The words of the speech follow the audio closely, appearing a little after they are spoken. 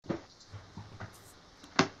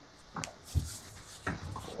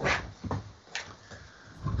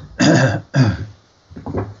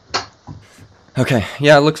Okay,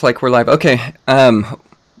 yeah, it looks like we're live. Okay,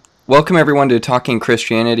 welcome everyone to Talking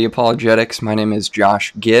Christianity Apologetics. My name is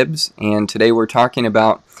Josh Gibbs, and today we're talking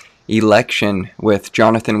about election with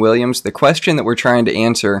Jonathan Williams. The question that we're trying to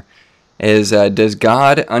answer is, does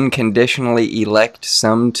God unconditionally elect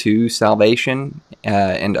some to salvation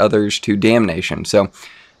and others to damnation? So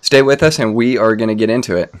stay with us, and we are going to get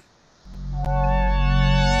into it.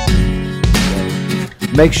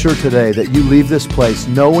 Make sure today that you leave this place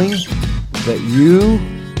knowing that you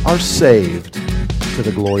are saved to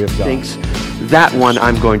the glory of God. Thinks that one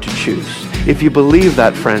I'm going to choose. If you believe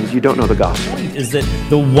that, friends, you don't know the gospel. Is that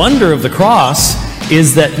the wonder of the cross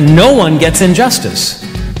is that no one gets injustice.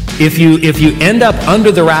 If you end up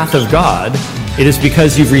under the wrath of God, it is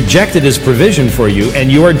because you've rejected His provision for you,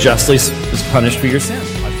 and you are justly punished for your sin.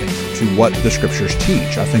 To what the Scriptures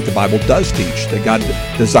teach. I think the Bible does teach that God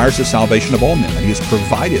desires the salvation of all men, and He has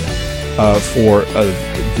provided for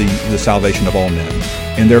the salvation of all men.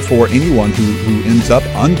 And therefore, anyone who ends up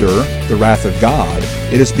under the wrath of God,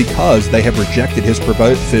 it is because they have rejected His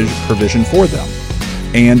provision for them,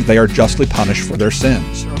 and they are justly punished for their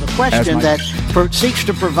sins. The question that seeks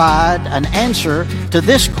to provide an answer to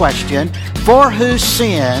this question: for whose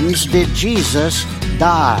sins did Jesus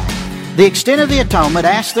die? The extent of the atonement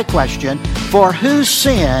asks the question, for whose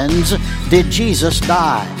sins did Jesus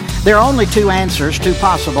die? There are only two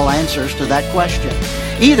possible answers to that question.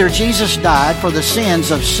 Either Jesus died for the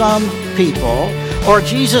sins of some people, or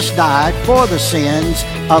Jesus died for the sins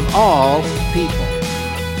of all people.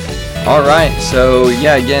 All right, so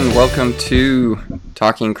again, welcome to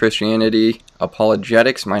Talking Christianity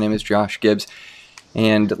Apologetics. My name is Josh Gibbs.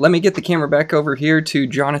 And let me get the camera back over here to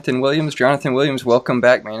Jonathan Williams. Jonathan Williams, welcome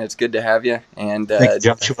back, man. It's good to have you. And thank you,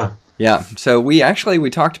 Joshua. Yeah, so we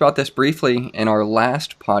talked about this briefly in our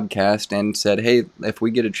last podcast and said, hey, if we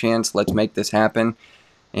get a chance, let's make this happen.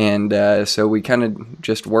 And so we kind of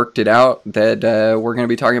just worked it out that we're going to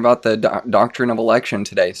be talking about the doctrine of election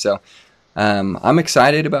today. So I'm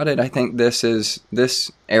excited about it. I think this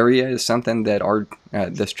area is something that our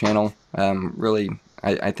this channel really,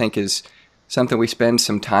 I think is something we spend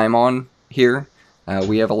some time on here.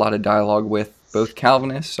 We have a lot of dialogue with both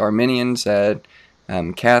Calvinists, Arminians,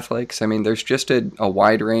 Catholics. I mean, there's just a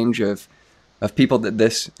wide range of people that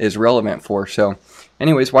this is relevant for. So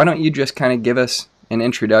anyways, why don't you just kind of give us an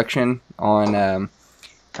introduction on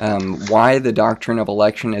why the doctrine of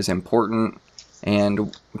election is important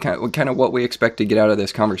and kind of what we expect to get out of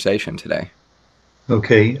this conversation today.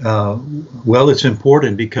 Okay. Well, it's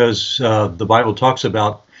important because the Bible talks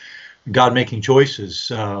about God making choices,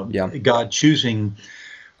 God choosing,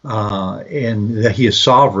 and that He is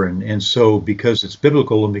sovereign. And so because it's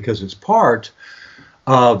biblical and because it's part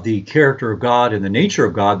of the character of God and the nature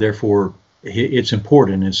of God, therefore it's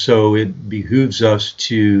important. And so it behooves us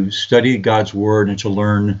to study God's Word and to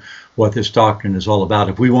learn what this doctrine is all about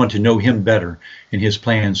if we want to know Him better and His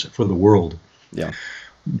plans for the world. Yeah.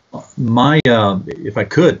 If I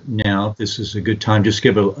could now, this is a good time, just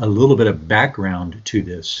give a little bit of background to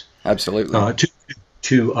this. Absolutely.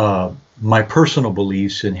 To my personal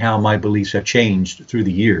beliefs and how my beliefs have changed through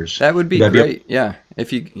the years. That would be great. Yeah.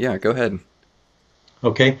 Go ahead.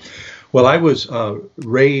 Okay. Well, I was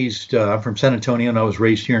raised. I'm from San Antonio, and I was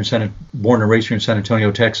raised here born and raised here in San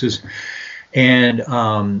Antonio, Texas. And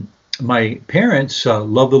my parents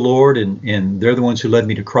love the Lord, and they're the ones who led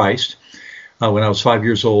me to Christ when I was 5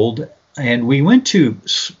 years old. And we went to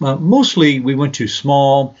small,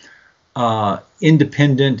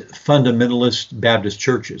 independent, fundamentalist Baptist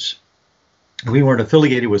churches. We weren't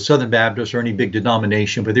affiliated with Southern Baptist or any big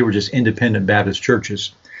denomination, but they were just independent Baptist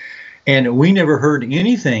churches. And we never heard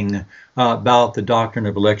anything about the doctrine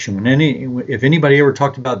of election. If anybody ever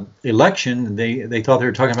talked about election, they thought they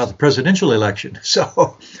were talking about the presidential election.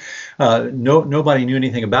 So nobody knew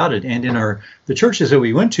anything about it. And in the churches that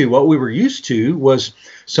we went to, what we were used to was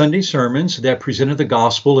Sunday sermons that presented the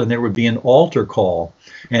gospel, and there would be an altar call,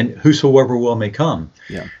 and whosoever will may come.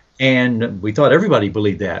 Yeah. And we thought everybody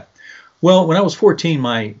believed that. Well, when I was 14,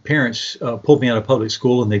 my parents pulled me out of public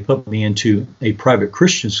school, and they put me into a private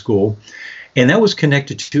Christian school. And that was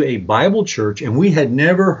connected to a Bible church, and we had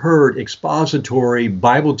never heard expository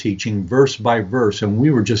Bible teaching verse by verse, and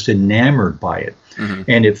we were just enamored by it,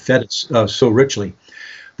 and it fed us so richly.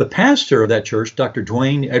 The pastor of that church, Dr.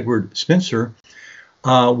 Dwayne Edward Spencer,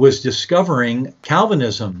 was discovering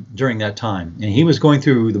Calvinism during that time, and he was going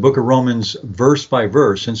through the book of Romans verse by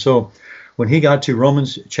verse. And so when he got to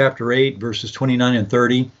Romans chapter 8, verses 29 and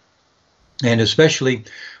 30, and especially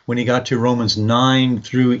when he got to Romans 9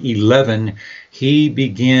 through 11, he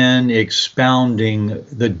began expounding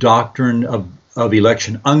the doctrine of of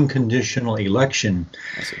election, unconditional election.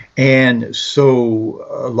 And so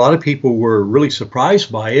a lot of people were really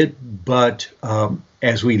surprised by it, but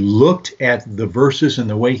as we looked at the verses and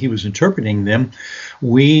the way he was interpreting them,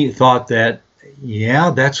 we thought that, yeah,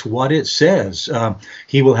 that's what it says.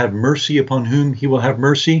 He will have mercy upon whom he will have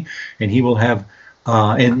mercy, and he will have,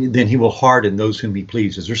 and then he will harden those whom he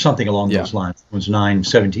pleases, or something along those lines. It was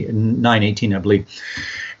 9:18, I believe.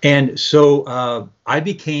 And so I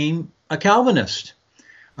became a Calvinist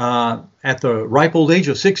at the ripe old age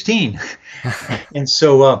of 16. And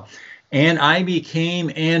so, and I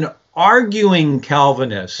became an arguing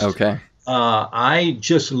Calvinist. Okay. I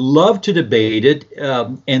just love to debate it.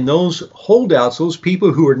 And those holdouts, those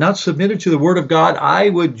people who are not submitted to the Word of God, I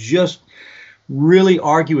would just really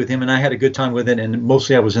argue with him, and I had a good time with it. And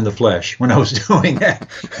mostly I was in the flesh when I was doing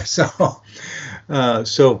that. So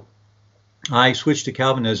I switched to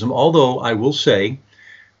Calvinism, although I will say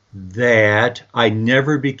that I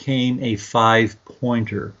never became a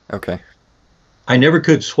five-pointer. Okay. I never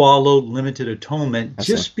could swallow limited atonement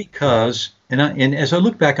just because, and as I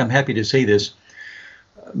look back, I'm happy to say this,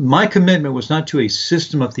 my commitment was not to a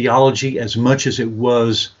system of theology as much as it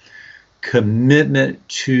was commitment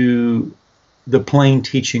to the plain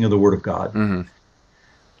teaching of the Word of God. Mm-hmm.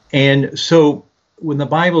 And so when the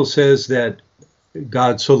Bible says that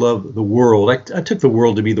God so loved the world, I took the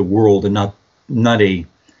world to be the world and not a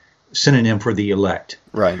synonym for the elect.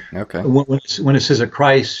 Right. Okay. When it says that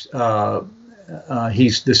Christ,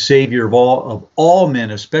 he's the Savior of all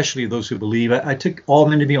men, especially those who believe, I took all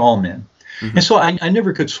men to be all men. Mm-hmm. And so I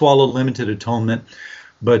never could swallow limited atonement,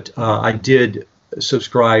 but I did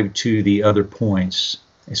subscribe to the other points.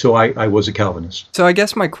 So I was a Calvinist. So I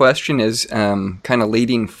guess my question is kind of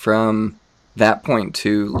leading from that point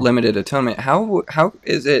to limited atonement. How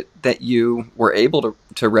is it that you were able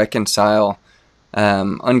to reconcile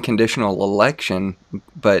unconditional election,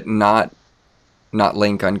 but not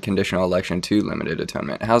link unconditional election to limited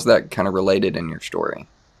atonement? How's that kind of related in your story?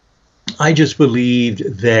 I just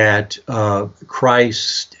believed that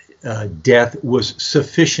Christ's death was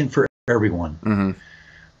sufficient for everyone,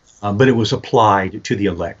 but it was applied to the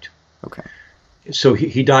elect. Okay. So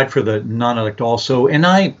he died for the non-elect also, and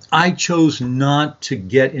I chose not to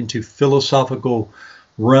get into philosophical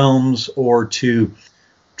realms or to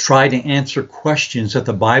try to answer questions that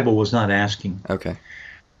the Bible was not asking. Okay.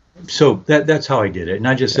 So that's how I did it, and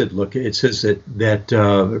I just said, look, it says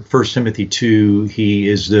that 1 Timothy 2, he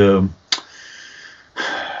is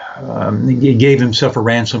he gave himself a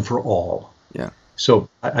ransom for all. Yeah. So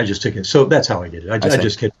I just took it. So that's how I did it. I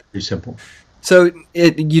just kept it pretty simple. So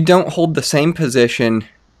you don't hold the same position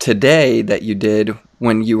today that you did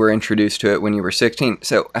when you were introduced to it when you were 16.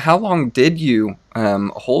 So how long did you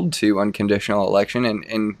hold to unconditional election,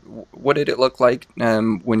 and what did it look like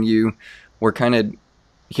when you were kind of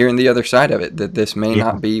hearing the other side of it, that this may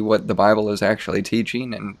not be what the Bible is actually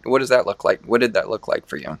teaching? And what does that look like? What did that look like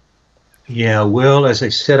for you? Yeah, well, as I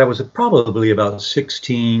said, I was probably about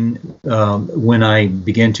 16 when I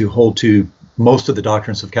began to hold to most of the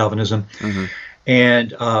doctrines of Calvinism. Mm-hmm.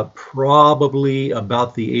 And probably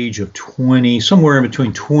about the age of 20, somewhere in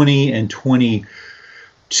between 20 and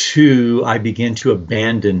 22, I began to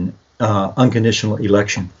abandon unconditional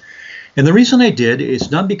election. And the reason I did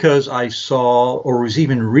is not because I saw or was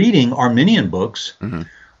even reading Arminian books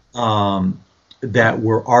that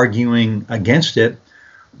were arguing against it,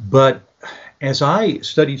 but as I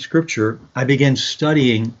studied Scripture, I began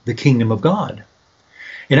studying the kingdom of God.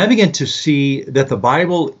 And I began to see that the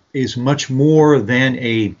Bible is much more than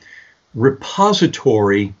a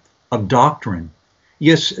repository of doctrine.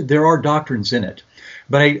 Yes, there are doctrines in it,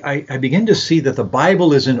 but I began to see that the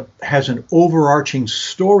Bible has an overarching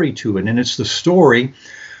story to it, and it's the story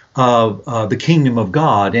of the kingdom of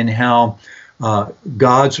God and how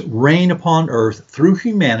God's reign upon earth through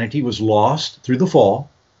humanity was lost through the fall.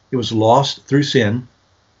 It was lost through sin,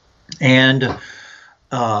 and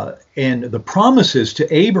the promises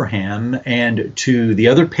to Abraham and to the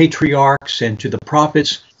other patriarchs and to the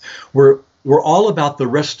prophets were all about the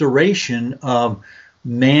restoration of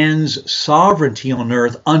man's sovereignty on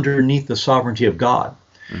earth underneath the sovereignty of God.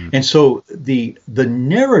 Mm-hmm. And so the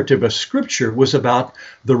narrative of Scripture was about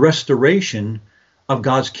the restoration of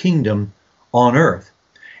God's kingdom on earth.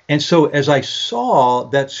 And so as I saw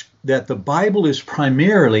that the Bible is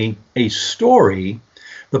primarily a story,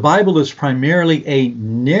 the Bible is primarily a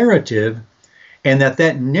narrative, and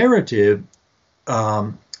that narrative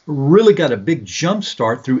really got a big jump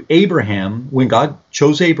start through Abraham. When God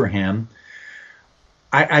chose Abraham,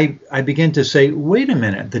 I began to say, wait a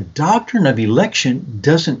minute, the doctrine of election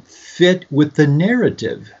doesn't fit with the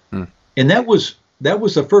narrative. And that was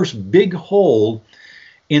was the first big hole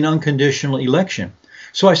in unconditional election.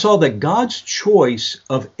 So I saw that God's choice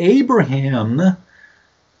of Abraham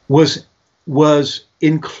was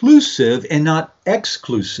inclusive and not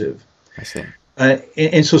exclusive. I see.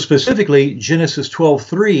 And so specifically, Genesis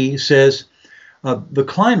 12:3 says, the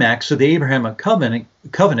climax of the Abrahamic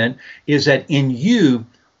covenant is that in you,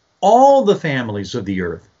 all the families of the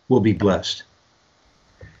earth will be blessed.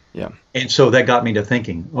 Yeah. And so that got me to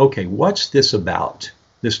thinking, okay, what's this about,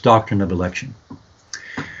 this doctrine of election?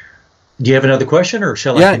 Do you have another question, or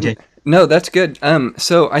shall I continue? No, that's good.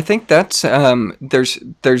 So I think that's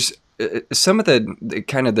there's some of the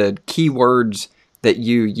kind of the key words that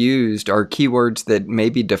you used are keywords that may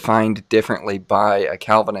be defined differently by a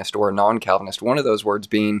Calvinist or a non-Calvinist. One of those words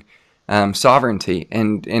being sovereignty,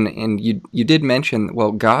 and you did mention,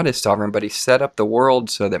 well, God is sovereign, but He set up the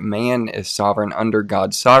world so that man is sovereign under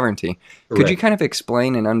God's sovereignty. Correct. Could you kind of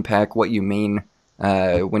explain and unpack what you mean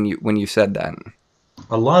when you said that?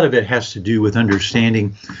 A lot of it has to do with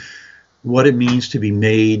understanding what it means to be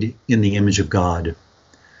made in the image of God.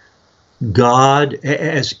 God,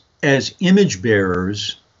 as image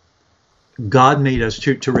bearers, God made us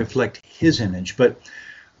to reflect His image, but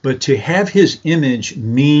to have His image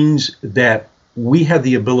means that we have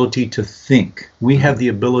the ability to think, we have the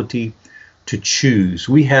ability to choose,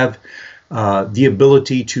 we have the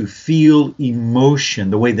ability to feel emotion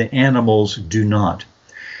the way the animals do not.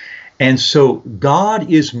 And so God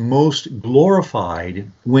is most glorified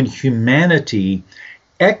when humanity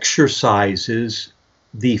exercises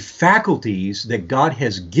the faculties that God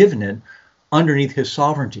has given it underneath His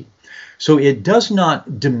sovereignty. So it does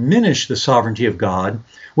not diminish the sovereignty of God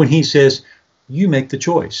when He says, you make the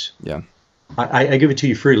choice. Yeah, I give it to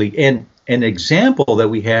you freely. And an example that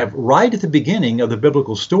we have right at the beginning of the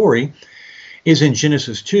biblical story is in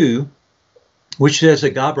Genesis 2, which says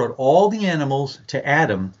that God brought all the animals to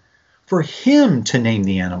Adam for him to name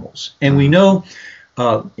the animals. And we know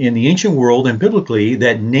in the ancient world and biblically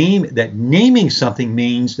that naming something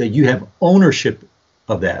means that you have ownership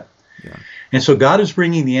of that. Yeah. And so God is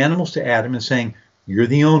bringing the animals to Adam and saying, you're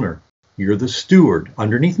the owner, you're the steward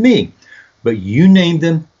underneath me, but you named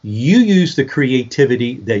them, you use the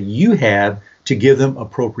creativity that you have to give them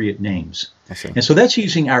appropriate names. And so that's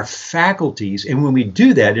using our faculties, and when we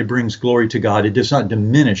do that, it brings glory to God. It does not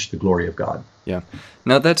diminish the glory of God. Yeah.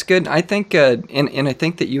 No, that's good. I think, and I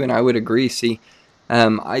think that you and I would agree. See,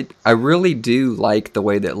 I really do like the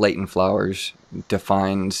way that Leighton Flowers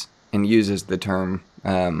defines and uses the term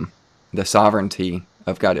the sovereignty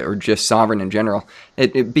of God, or just sovereign in general.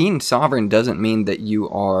 It being sovereign doesn't mean that you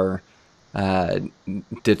are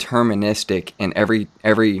deterministic in every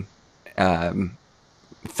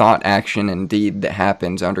thought, action, and deed that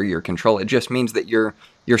happens under your control. It just means that you're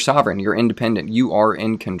sovereign, you're independent, you are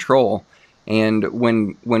in control. And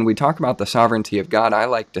when we talk about the sovereignty of God, I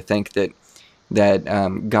like to think that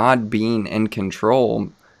God being in control,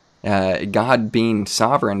 God being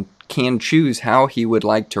sovereign, can choose how He would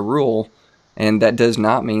like to rule, and that does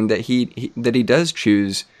not mean that he does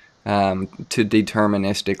choose to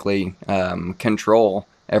deterministically control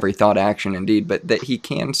every thought, action, and deed, but that He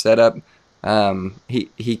can set up.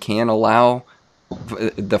 He can allow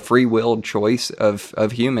the free-willed choice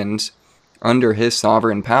of humans under His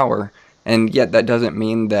sovereign power, and yet that doesn't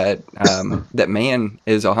mean that that man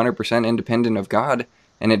is 100% independent of God,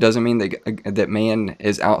 and it doesn't mean that man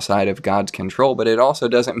is outside of God's control, but it also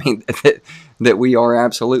doesn't mean that we are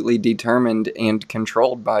absolutely determined and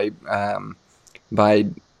controlled by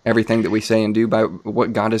everything that we say and do by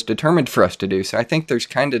what God has determined for us to do. So I think there's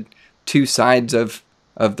kind of two sides of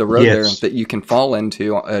the road there that you can fall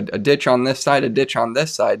into, a ditch on this side, a ditch on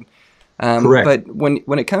this side. Correct. But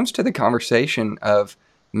when it comes to the conversation of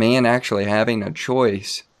man actually having a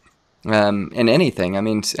choice in anything, I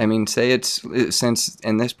mean, say since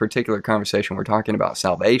in this particular conversation we're talking about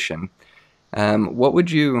salvation, what would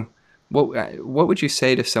you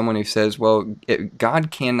say to someone who says, well, God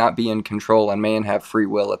cannot be in control and man have free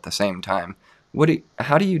will at the same time?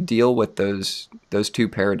 How do you deal with those two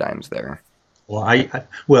paradigms there?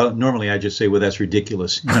 Well, normally I just say, well, that's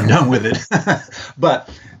ridiculous, and I'm done with it. But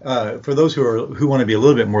for those who want to be a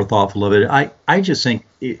little bit more thoughtful of it, I just think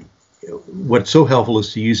what's so helpful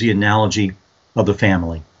is to use the analogy of the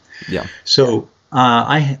family. Yeah. So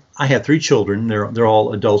I have 3 children. They're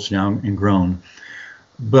all adults now and grown.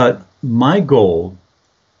 But my goal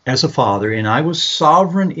as a father, and I was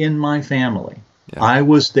sovereign in my family. Yeah. I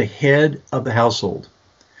was the head of the household.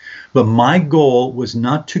 But my goal was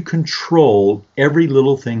not to control every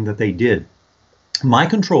little thing that they did. My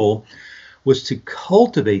control was to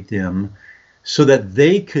cultivate them so that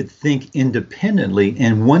they could think independently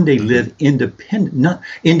and one day live not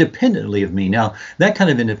independently of me. Now, that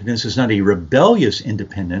kind of independence is not a rebellious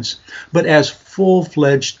independence, but as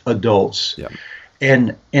full-fledged adults. Yeah.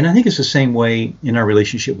 And I think it's the same way in our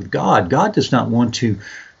relationship with God. God does not want to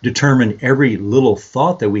determine every little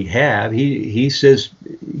thought that we have. He says,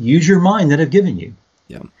 use your mind that I've given you.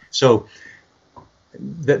 Yeah. So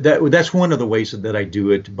that's one of the ways that I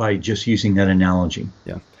do it, by just using that analogy.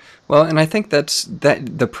 Yeah. Well, and I think that's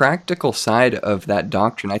the practical side of that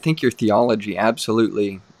doctrine. I think your theology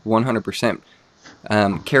absolutely 100%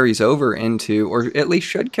 carries over into, or at least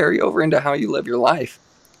should carry over into, how you live your life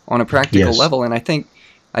on a practical Yes. level. And I think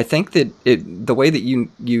that the way that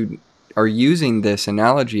you are using this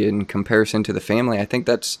analogy in comparison to the family, I think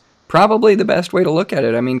that's probably the best way to look at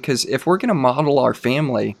it. I mean, because if we're going to model our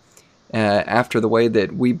family after the way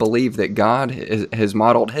that we believe that God has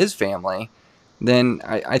modeled his family, then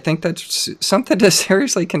I think that's something to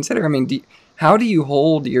seriously consider. I mean, how do you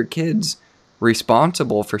hold your kids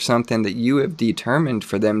responsible for something that you have determined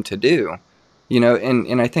for them to do? You know,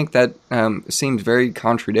 and I think that seems very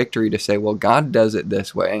contradictory to say, well, God does it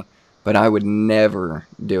this way, but I would never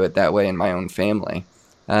do it that way in my own family.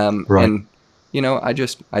 Right. And, you know,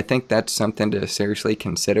 I think that's something to seriously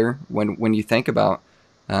consider when you think about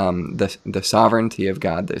the sovereignty of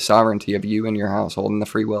God, the sovereignty of you and your household, and the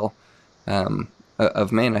free will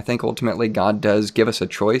of man. I think ultimately God does give us a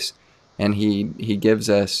choice, and he gives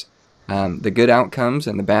us the good outcomes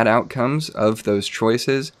and the bad outcomes of those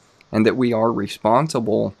choices, and that we are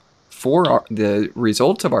responsible for the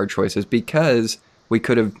results of our choices, because we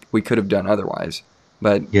could have done otherwise.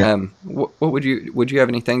 But Yeah. what would you have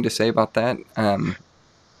anything to say about that?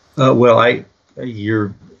 Well,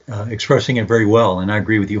 you're expressing it very well, and I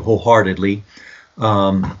agree with you wholeheartedly.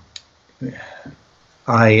 I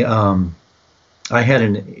had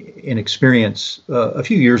an experience a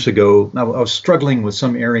few years ago. I was struggling with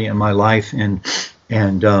some area in my life, and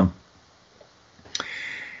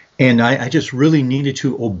I just really needed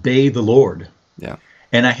to obey the Lord. Yeah.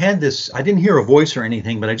 And I had this, I didn't hear a voice or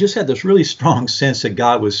anything, but I just had this really strong sense that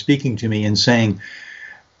God was speaking to me and saying,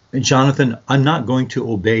 Jonathan, I'm not going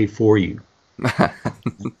to obey for you.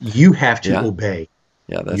 You have to Yeah. obey.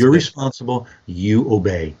 Yeah, that's You're good. responsible. You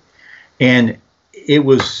obey. And it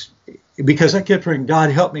was because I kept praying,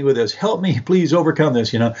 God, help me with this. Help me, please overcome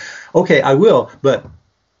this. Okay, I will. But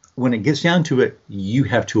when it gets down to it, you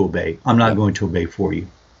have to obey. I'm not going to obey for you.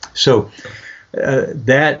 So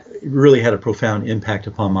that really had a profound impact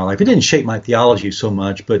upon my life. It didn't shape my theology so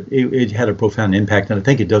much, but it had a profound impact, and I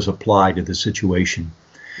think it does apply to the situation.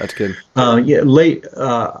 That's good.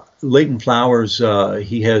 Leighton Flowers,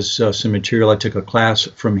 he has some material. I took a class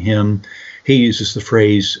from him. He uses the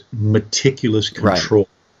phrase meticulous control. Right.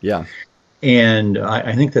 Yeah. And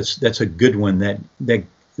I think that's a good one,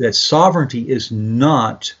 that sovereignty is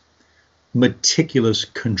not meticulous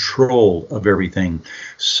control of everything.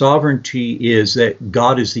 Sovereignty is that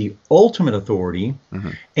God is the ultimate authority,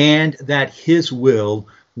 and that his will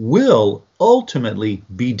ultimately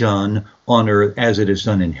be done on earth as it is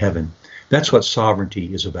done in heaven. That's what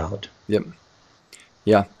sovereignty is about. Yep.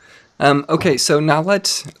 Yeah. Okay, so now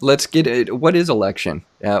let's get it. What is election?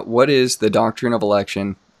 What is the doctrine of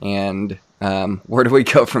election, and where do we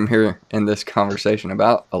go from here in this conversation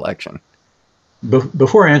about election?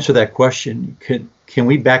 Before I answer that question, can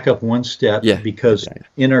we back up one step? Yeah. Because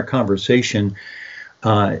in our conversation,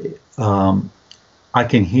 I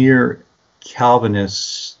can hear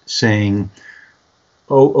Calvinists saying,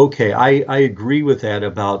 oh, okay, I agree with that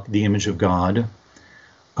about the image of God.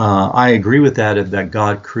 I agree with that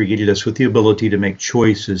God created us with the ability to make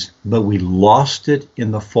choices, but we lost it in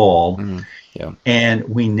the fall, Yeah. and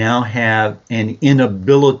we now have an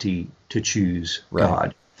inability to choose Right.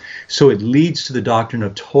 God. So it leads to the doctrine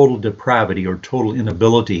of total depravity or total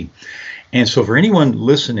inability. And so for anyone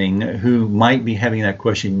listening who might be having that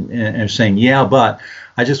question and saying, yeah, but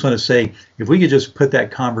I just want to say, if we could just put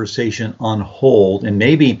that conversation on hold, and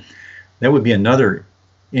maybe that would be another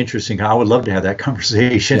interesting, I would love to have that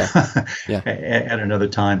conversation Yeah. at another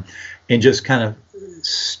time, and just kind of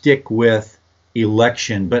stick with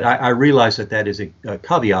election. But I realize that is a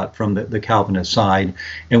caveat from the Calvinist side,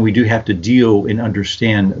 and we do have to deal and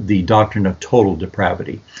understand the doctrine of total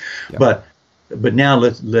depravity. Yeah. But now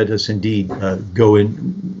let us indeed go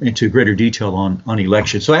into greater detail on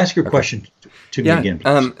election. So ask your question to me again,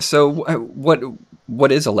 please. So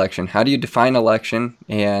what is election? How do you define election,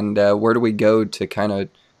 and where do we go to kind of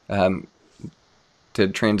to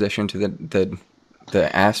transition to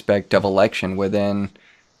the aspect of election within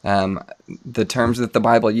the terms that the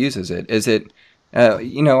Bible uses it? Is it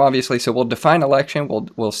obviously, so we'll define election.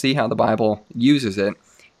 We'll see how the Bible uses it,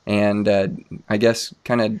 and I guess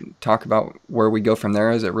kind of talk about where we go from there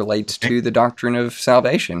as it relates to the doctrine of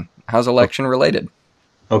salvation. How's election related?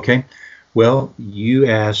 Okay. Well, you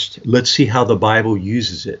asked, let's see how the Bible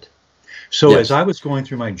uses it. So Yes. as I was going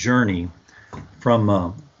through my journey from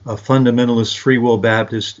a fundamentalist free will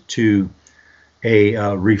Baptist to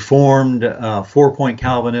a reformed four-point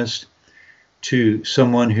Calvinist to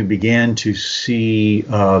someone who began to see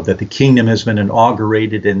that the kingdom has been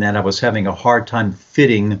inaugurated and that I was having a hard time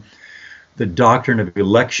fitting the doctrine of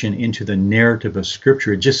election into the narrative of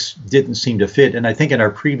Scripture. It just didn't seem to fit. And I think in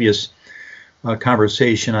our previous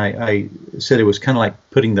conversation, I said it was kind of like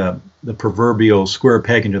putting the proverbial square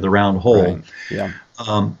peg into the round hole. Right. Yeah.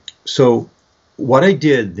 So what I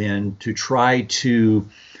did then to try to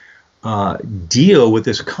deal with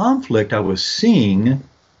this conflict I was seeing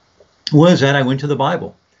was that I went to the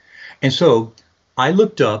Bible. And so I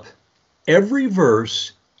looked up every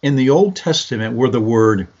verse in the Old Testament where the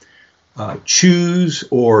word choose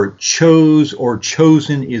or chose or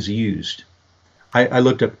chosen is used. I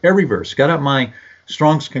looked up every verse, got out my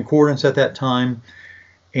Strong's Concordance at that time,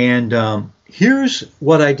 and here's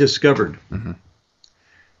what I discovered. Mm-hmm.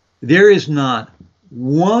 There is not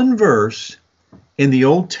one verse in the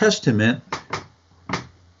Old Testament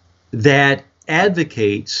that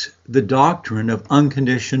advocates the doctrine of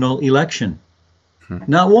unconditional election.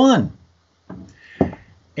 Not one.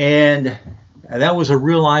 And that was a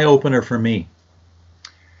real eye-opener for me.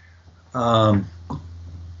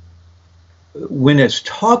 When it's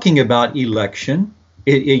talking about election,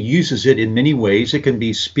 it uses it in many ways. It can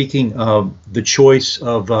be speaking of the choice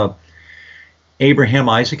of Abraham,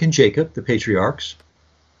 Isaac, and Jacob, the patriarchs.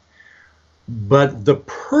 But the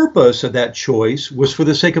purpose of that choice was for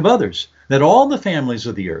the sake of others, that all the families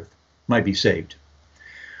of the earth might be saved.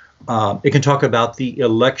 It can talk about the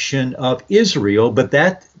election of Israel, but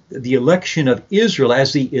that the election of Israel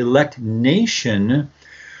as the elect nation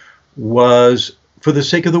was for the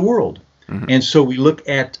sake of the world. Mm-hmm. And so we look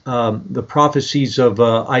at the prophecies of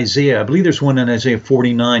Isaiah. I believe there's one in Isaiah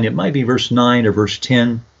 49. It might be verse 9 or verse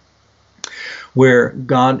 10, where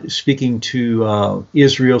God speaking to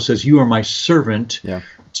Israel says, "You are my servant,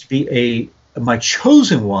 to be my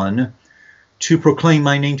chosen one, to proclaim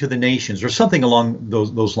my name to the nations," or something along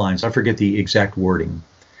those lines. I forget the exact wording.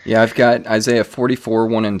 Yeah, I've got Isaiah 44,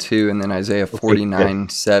 1 and 2, and then Isaiah 49,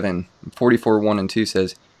 7. 44, 1 and 2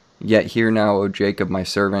 says, "Yet hear now, O Jacob, my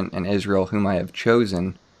servant, and Israel, whom I have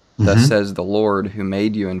chosen. Thus says the Lord, who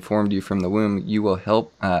made you and formed you from the womb, who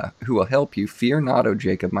will help you. Fear not, O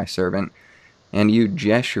Jacob, my servant, and you,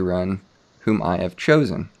 Jeshurun, whom I have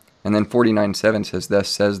chosen." And then 49, 7 says, "Thus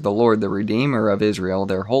says the Lord, the Redeemer of Israel,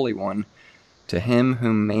 their Holy One, to him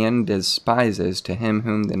whom man despises, to him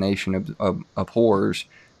whom the nation abhors,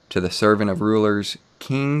 to the servant of rulers,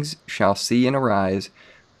 kings shall see and arise,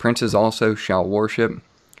 princes also shall worship,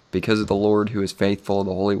 because of the Lord who is faithful,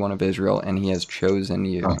 the Holy One of Israel, and he has chosen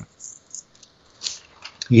you."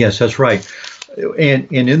 Yes, that's right.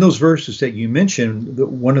 And in those verses that you mentioned,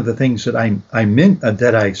 one of the things that I meant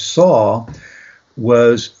that I saw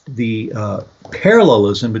was the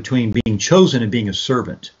parallelism between being chosen and being a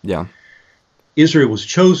servant. Yeah. Israel was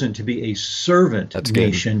chosen to be a servant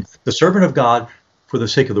nation, the servant of God for the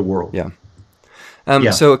sake of the world. Yeah.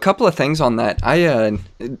 So a couple of things on that.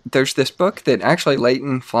 There's this book that actually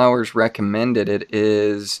Leighton Flowers recommended. It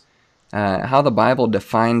is How the Bible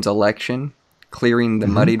Defines Election, Clearing the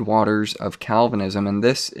Muddied Waters of Calvinism. And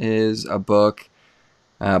this is a book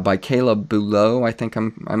by Caleb Boulot. I think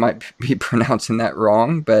I might be pronouncing that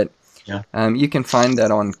wrong, but you can find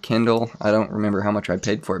that on Kindle. I don't remember how much I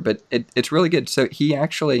paid for it, but it's really good. So he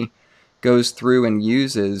actually goes through and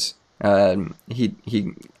uses...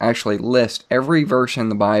 he actually lists every verse in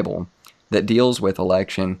the Bible that deals with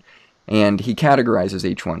election, and he categorizes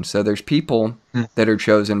each one. So there's people that are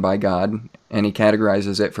chosen by God, and he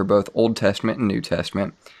categorizes it for both Old Testament and New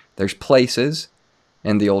Testament. There's places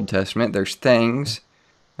in the Old Testament. There's things.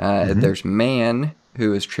 There's man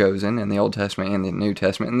who is chosen in the Old Testament and the New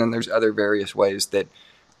Testament, and then there's other various ways that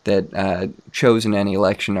chosen and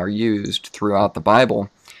election are used throughout the Bible.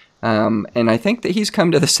 And I think that he's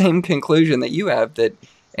come to the same conclusion that you have, that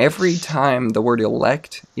every time the word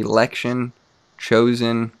elect, election,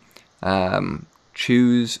 chosen,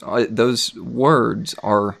 choose, those words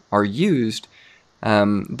are used,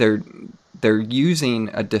 they're using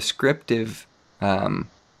a descriptive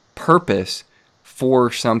purpose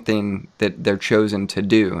for something that they're chosen to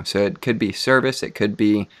do. So it could be service, it could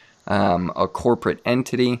be a corporate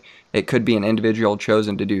entity, it could be an individual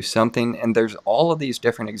chosen to do something, and there's all of these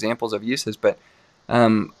different examples of uses, but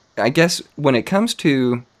I guess when it comes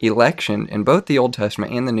to election in both the Old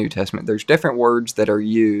Testament and the New Testament, there's different words that are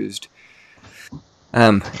used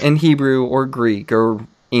in Hebrew or Greek or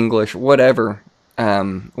English, whatever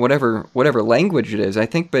language it is. I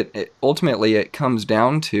think, but ultimately it comes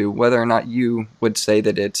down to whether or not you would say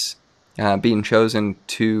that it's being chosen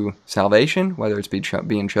to salvation, whether it's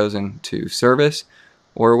being chosen to service,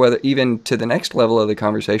 or whether even to the next level of the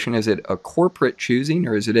conversation, is it a corporate choosing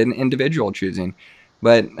or is it an individual choosing?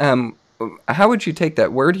 But how would you take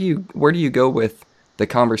that? Where do you go with the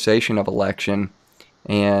conversation of election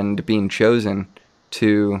and being chosen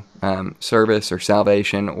to service or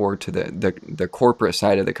salvation, or to the corporate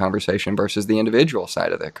side of the conversation versus the individual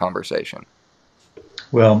side of the conversation?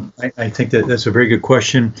 Well, I think that's a very good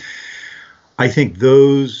question. I think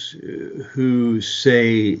those who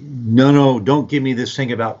say, no, don't give me this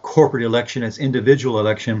thing about corporate election, it's individual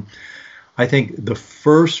election. I think the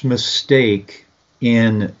first mistake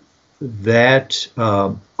in that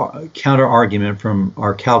counter argument from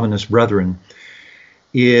our Calvinist brethren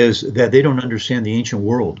is that they don't understand the ancient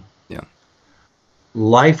world. Yeah.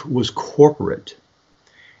 Life was corporate.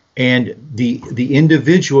 And the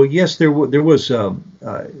individual, yes, there was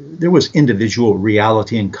individual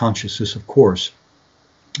reality and consciousness, of course,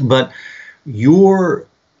 but your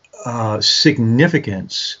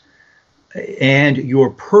significance and your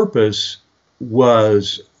purpose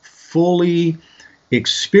was fully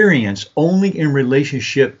experienced only in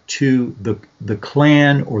relationship to the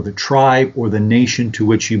clan or the tribe or the nation to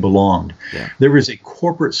which you belonged. Yeah. There is a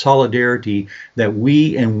corporate solidarity that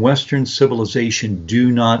we in Western civilization do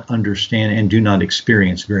not understand and do not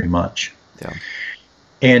experience very much. Yeah.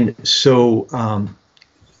 And so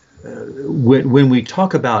when we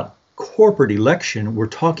talk about corporate election, we're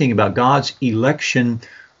talking about God's election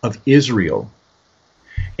of Israel.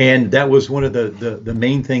 And that was one of the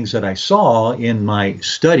main things that I saw in my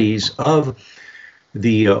studies of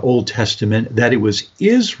the Old Testament, that it was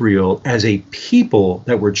Israel as a people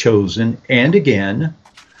that were chosen. And again,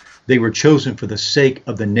 they were chosen for the sake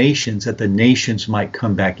of the nations, that the nations might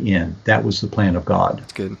come back in. That was the plan of God.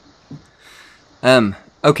 That's good.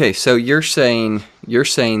 Okay, so you're saying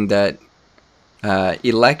that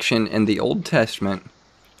election in the Old Testament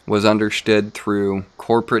was understood through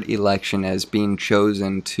corporate election as being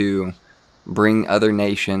chosen to bring other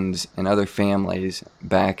nations and other families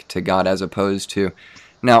back to God, as opposed to...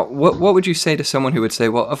 Now, what would you say to someone who would say,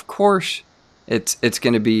 well, of course it's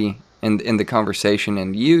going to be in the conversation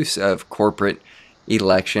and use of corporate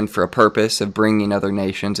election for a purpose of bringing other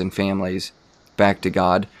nations and families back to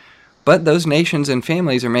God, but those nations and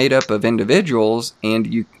families are made up of individuals,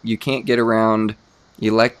 and you can't get around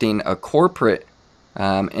electing a corporate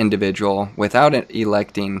individual without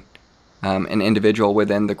electing an individual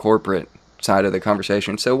within the corporate side of the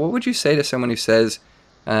conversation. So what would you say to someone who says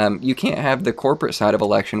you can't have the corporate side of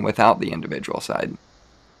election without the individual side?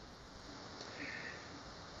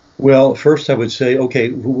 Well, first I would say, okay,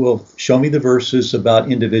 well, show me the verses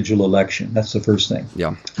about individual election. That's the first thing.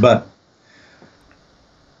 Yeah. But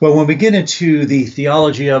when we get into the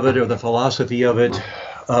theology of it or the philosophy of it,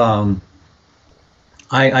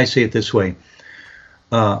 I say it this way.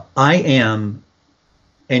 I am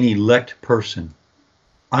an elect person.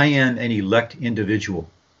 I am an elect individual.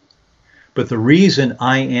 But the reason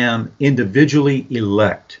I am individually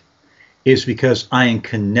elect is because I am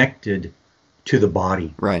connected to the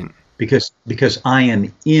body. Right. Because I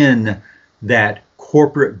am in that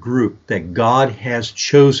corporate group that God has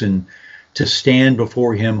chosen to stand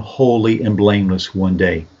before him holy and blameless one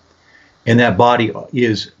day. And that body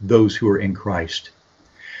is those who are in Christ.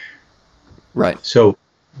 Right. So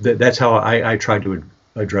that's how I try to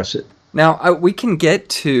address it. Now, we can get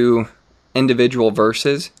to individual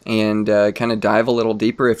verses and kind of dive a little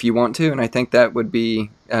deeper if you want to, and I think that would be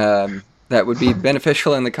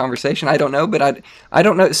beneficial in the conversation. I don't know, but I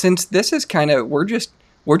don't know, since this is kind of we're just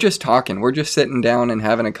talking, we're just sitting down and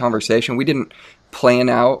having a conversation. We didn't plan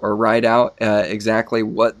out or write out exactly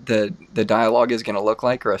what the dialogue is going to look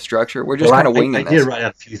like or a structure. We're just kind of winging this. I did write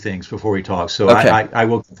out a few things before we talked, so okay. I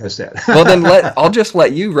will confess that. Well, then I'll just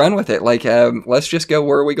let you run with it. Like, let's just go.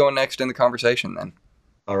 Where are we going next in the conversation then?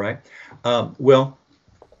 All right. Let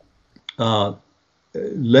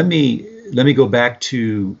me go back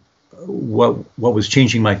to what was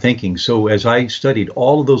changing my thinking. So as I studied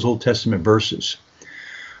all of those Old Testament verses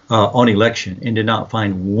on election and did not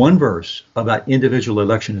find one verse about individual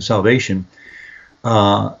election and salvation,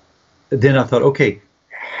 then I thought, okay,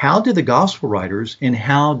 how did the gospel writers and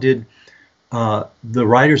how did the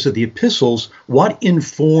writers of the epistles, what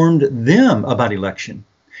informed them about election?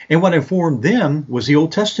 And what informed them was the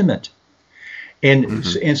Old Testament.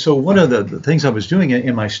 And so one of the things I was doing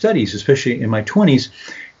in my studies, especially in my 20s,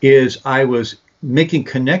 is I was making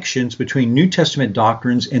connections between New Testament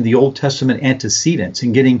doctrines and the Old Testament antecedents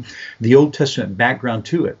and getting the Old Testament background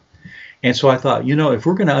to it. And so I thought, if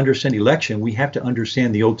we're going to understand election, we have to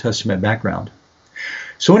understand the Old Testament background.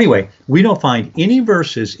 So anyway, we don't find any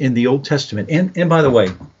verses in the Old Testament. And by the way,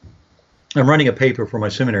 I'm writing a paper for my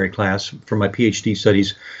seminary class for my PhD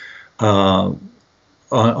studies on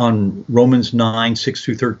Romans 9, 6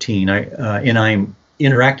 through 13. And I'm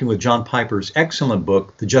interacting with John Piper's excellent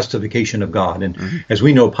book, The Justification of God. And as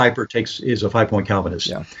we know, Piper is a 5-point Calvinist.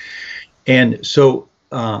 Yeah. And so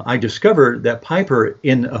I discovered that Piper,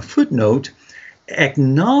 in a footnote,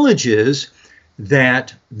 acknowledges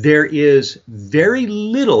that there is very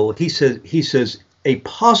little, he says a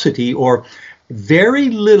paucity or very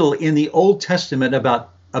little in the Old Testament about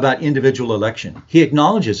individual election. He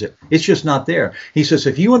acknowledges it. It's just not there. He says,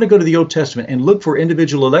 if you want to go to the Old Testament and look for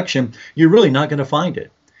individual election, you're really not going to find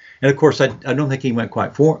it. And of course, I don't think he went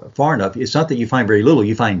quite far enough. It's not that you find very little,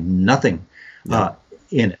 you find nothing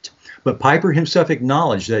in it. But Piper himself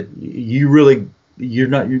acknowledged that you're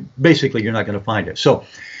not going to find it. So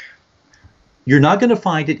you're not going to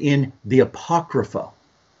find it in the Apocrypha.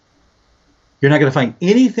 You're not going to find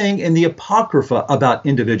anything in the Apocrypha about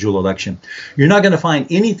individual election. You're not going to find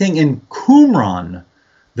anything in Qumran,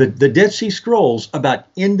 the Dead Sea Scrolls, about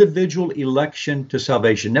individual election to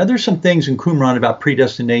salvation. Now, there's some things in Qumran about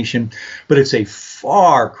predestination, but it's a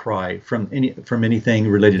far cry from anything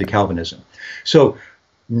related to Calvinism. So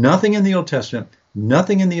nothing in the Old Testament,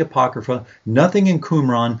 nothing in the Apocrypha, nothing in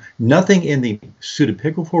Qumran, nothing in the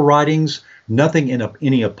pseudepigraphal writings, nothing in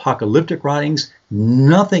any apocalyptic writings,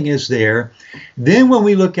 nothing is there. Then when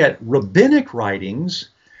we look at rabbinic writings,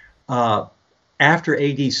 after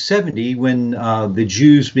AD 70, when the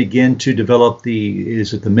Jews begin to develop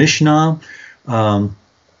the Mishnah?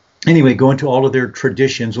 Anyway, go into all of their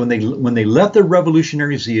traditions, when they left their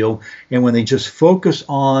revolutionary zeal and when they just focus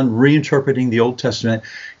on reinterpreting the Old Testament,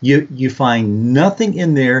 you find nothing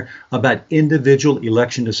in there about individual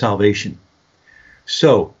election to salvation.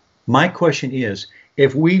 So my question is,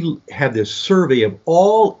 if we have this survey of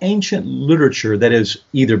all ancient literature that is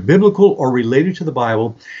either biblical or related to the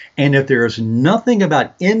Bible, and if there is nothing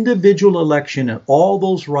about individual election in all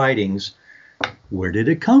those writings, where did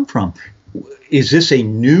it come from? Is this a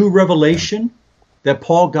new revelation that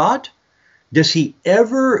Paul got? Does he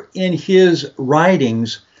ever in his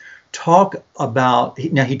writings talk about,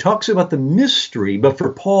 now he talks about the mystery, but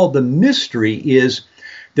for Paul the mystery is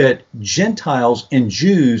that Gentiles and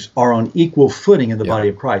Jews are on equal footing in the body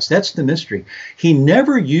of Christ. That's the mystery. He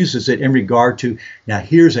never uses it in regard to, now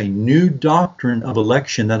here's a new doctrine of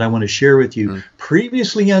election that I want to share with you,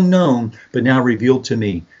 previously unknown, but now revealed to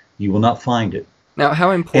me. You will not find it. Now,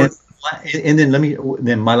 how important... And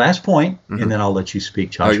then my last point, and then I'll let you speak,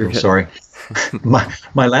 Joshua. Sorry.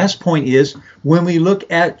 my last point is, when we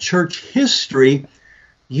look at church history,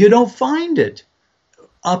 you don't find it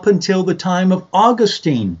up until the time of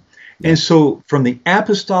Augustine. And so from the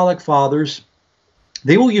apostolic fathers,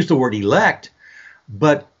 they will use the word elect,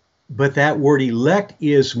 but that word elect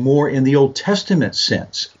is more in the Old Testament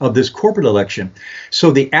sense of this corporate election. So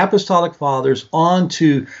the apostolic fathers on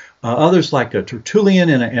to others like Tertullian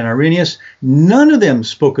and Irenaeus, none of them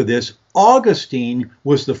spoke of this. Augustine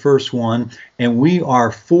was the first one, and we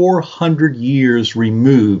are 400 years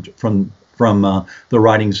removed from the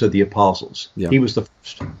writings of the apostles. Yeah. He was the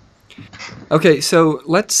first. Okay, so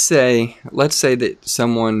let's say that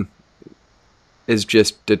someone is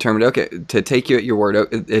just determined, okay, to take you at your word.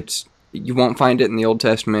 You won't find it in the Old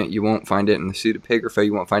Testament, you won't find it in the pseudepigrapha,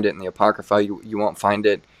 you won't find it in the Apocrypha, you won't find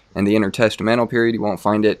it in the intertestamental period, you won't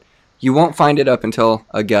find it up until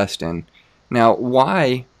Augustine. Now,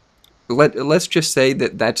 why? Let's just say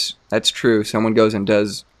that that's true. Someone goes and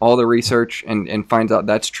does all the research and finds out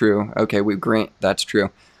that's true. Okay, we grant that's true.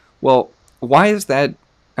 Well, why is that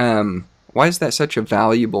such a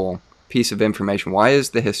valuable piece of information? Why is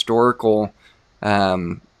the historical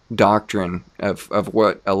doctrine of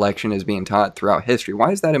what election is being taught throughout history,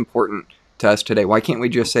 why is that important to us today? Why can't we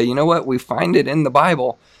just say, you know what, we find it in the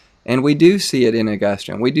Bible, and we do see it in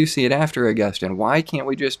Augustine, we do see it after Augustine. Why can't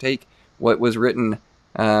we just take what was written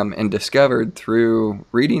and discovered through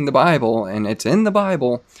reading the Bible, and it's in the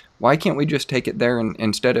Bible? Why can't we just take it there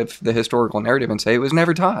instead of the historical narrative and say it was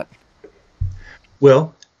never taught?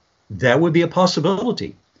 Well, that would be a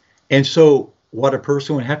possibility. And so what a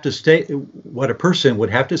person would have to say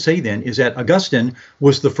then is that Augustine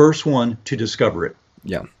was the first one to discover it.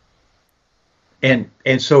 Yeah. And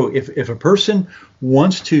so if a person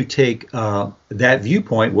wants to take that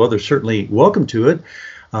viewpoint, well, they're certainly welcome to it.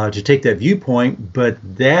 to take that viewpoint, but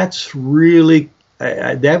that's really,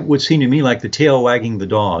 that would seem to me like the tail wagging the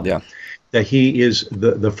dog. Yeah. That he is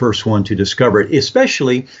the first one to discover it,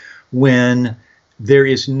 especially when there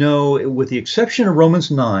is no, with the exception of Romans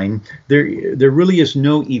 9, there really is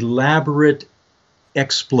no elaborate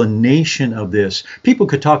explanation of this. People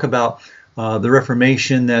could talk about the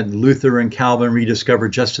Reformation, that Luther and Calvin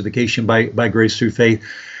rediscovered justification by grace through faith,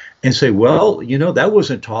 and say, well, that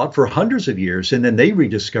wasn't taught for hundreds of years, and then they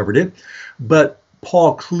rediscovered it. But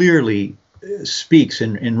Paul clearly speaks,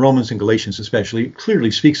 in Romans and Galatians especially, clearly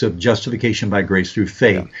speaks of justification by grace through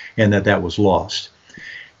faith, and that was lost.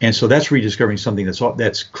 And so that's rediscovering something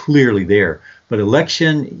that's clearly there. But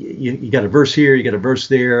election, you got a verse here, you got a verse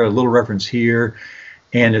there, a little reference here,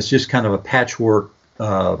 and it's just kind of a patchwork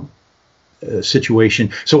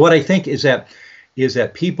situation. So what I think is that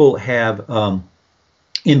people have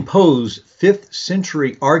imposed 5th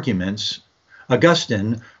century arguments,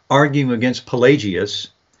 Augustine arguing against Pelagius,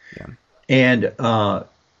 and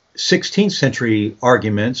 16th century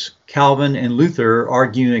arguments, Calvin and Luther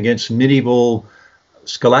arguing against medieval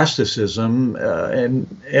scholasticism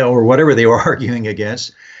or whatever they were arguing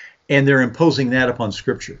against, and they're imposing that upon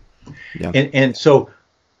Scripture. Yeah. And so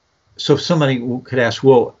somebody could ask,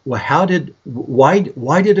 well, why did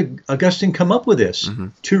Augustine come up with this? Mm-hmm.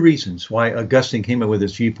 2 reasons why Augustine came up with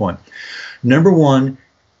this viewpoint. Number one,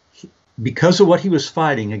 because of what he was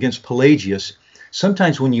fighting against Pelagius.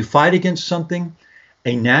 Sometimes when you fight against something,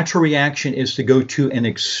 a natural reaction is to go to an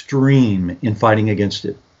extreme in fighting against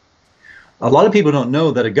it. A lot of people don't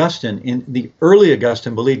know that the early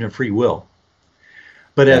Augustine believed in free will.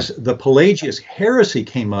 But as the Pelagius heresy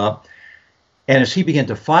came up, and as he began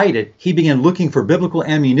to fight it, he began looking for biblical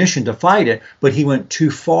ammunition to fight it, but he went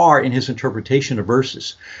too far in his interpretation of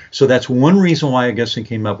verses. So that's one reason why Augustine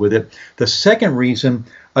came up with it. The second reason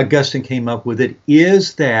Augustine came up with it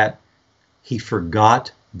is that he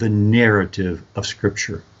forgot the narrative of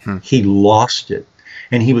Scripture. He lost it.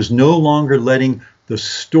 And he was no longer letting the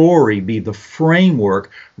story be the framework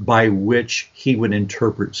by which he would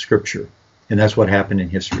interpret Scripture. And that's what happened in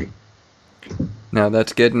history. No,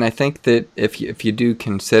 that's good. And I think that if you do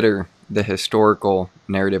consider the historical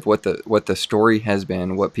narrative, what the story has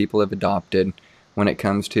been, what people have adopted when it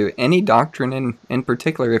comes to any doctrine in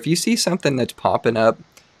particular, if you see something that's popping up,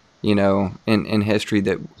 in history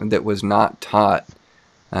that was not taught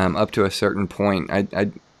up to a certain point,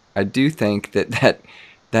 I do think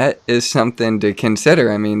that is something to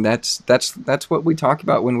consider. I mean, that's what we talk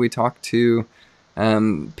about when we talk to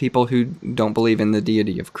people who don't believe in the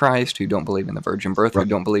deity of Christ, who don't believe in the virgin birth, who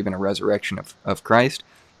don't believe in a resurrection of Christ,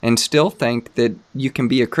 and still think that you can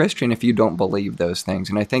be a Christian if you don't believe those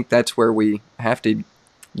things. And I think that's where we have to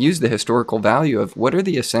use the historical value of what are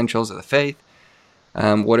the essentials of the faith.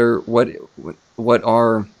 What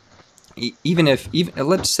are even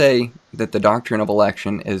let's say that the doctrine of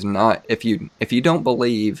election is not, if you don't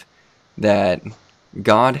believe that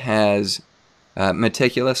God has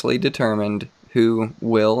meticulously determined who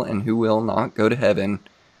will and who will not go to heaven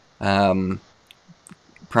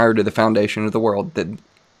prior to the foundation of the world, that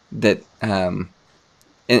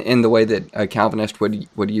in the way that a Calvinist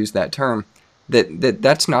would use that term,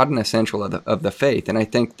 that's not an essential of the faith. And I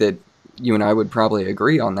think that you and I would probably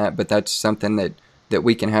agree on that, but that's something that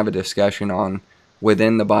we can have a discussion on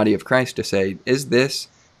within the body of Christ to say, is this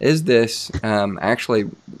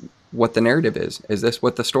actually what the narrative is? Is this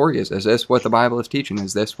what the story is? Is this what the Bible is teaching?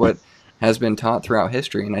 Is this what has been taught throughout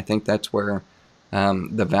history? And I think that's where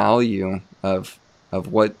the value of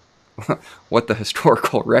what the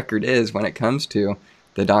historical record is when it comes to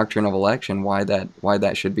the doctrine of election, why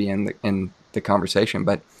that should be in the conversation.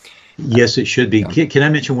 But yes, it should be. Can I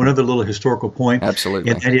mention one other little historical point?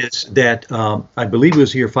 Absolutely. And that is that I believe it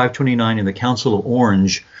was year 529 in the Council of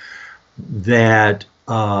Orange that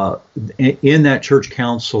in that church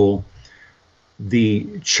council,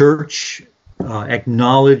 the church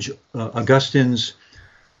acknowledged Augustine's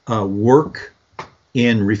work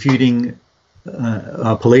in refuting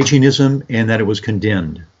Pelagianism and that it was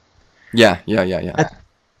condemned. Yeah.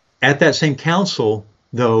 At that same council,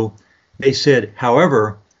 though, they said,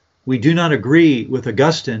 however, we do not agree with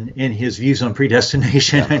Augustine in his views on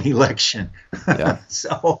predestination and election. Yeah.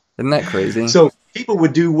 So isn't that crazy? So people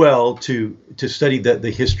would do well to study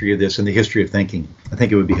the history of this and the history of thinking. I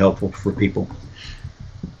think it would be helpful for people.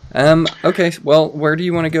 Okay. Well, where do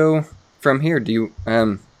you want to go from here? Do you?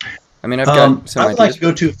 I've got some I'd like to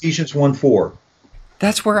go to Ephesians 1:4.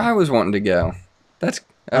 That's where I was wanting to go. That's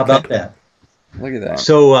okay. How about that? Look at that.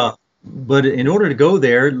 So, but in order to go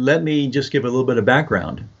there, let me just give a little bit of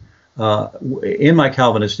background. in my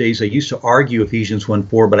Calvinist days, I used to argue Ephesians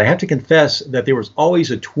 1:4, but I have to confess that there was always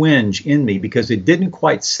a twinge in me because it didn't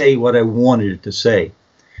quite say what I wanted it to say.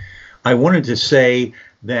 I wanted to say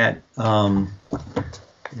that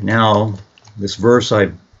now this verse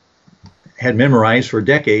I had memorized for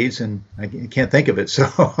decades and I can't think of it. So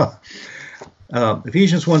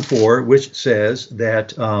Ephesians 1:4, which says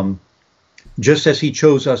that just as he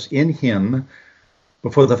chose us in him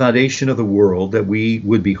before the foundation of the world, that we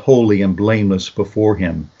would be holy and blameless before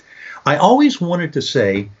him. I always wanted to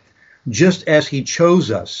say, just as he chose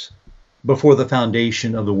us before the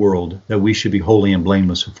foundation of the world, that we should be holy and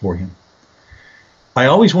blameless before him. I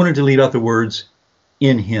always wanted to leave out the words,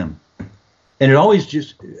 in him. And it always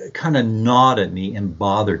just kind of gnawed at me and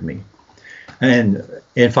bothered me. And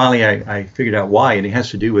finally, I figured out why, and it has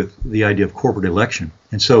to do with the idea of corporate election.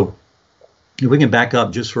 And so, if we can back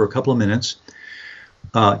up just for a couple of minutes,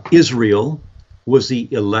 Israel was the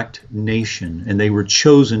elect nation, and they were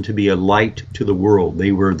chosen to be a light to the world.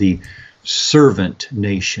 They were the servant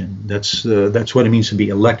nation. That's what it means to be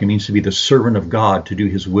elect. It means to be the servant of God, to do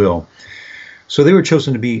his will. So they were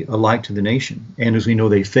chosen to be a light to the nation, and as we know,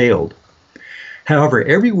 they failed. However,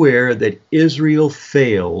 everywhere that Israel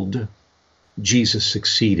failed, Jesus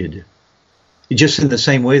succeeded. Just in the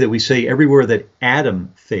same way that we say everywhere that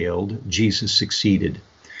Adam failed, Jesus succeeded.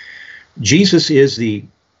 Jesus is the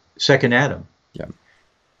second Adam. Yeah.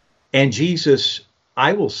 And Jesus,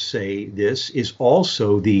 I will say this, is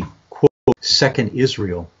also the, quote, second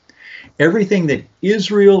Israel. Everything that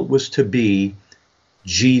Israel was to be,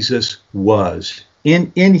 Jesus was.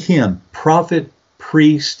 In him, prophet,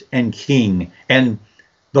 priest, and king, and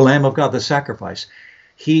the Lamb of God, the sacrifice.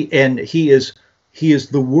 He is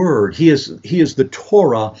the Word. He is the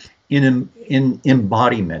Torah in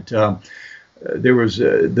embodiment. There was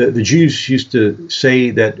the Jews used to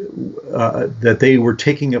say that they were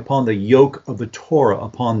taking upon the yoke of the Torah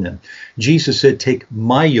upon them. Jesus said, "Take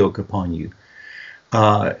my yoke upon you."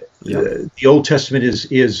 The Old Testament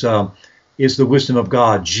is the wisdom of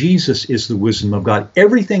God. Jesus is the wisdom of God.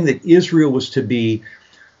 Everything that Israel was to be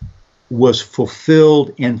was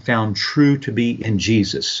fulfilled and found true to be in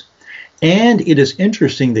Jesus. And it is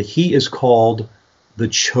interesting that he is called the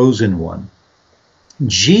chosen one.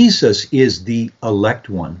 Jesus is the elect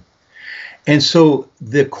one. And so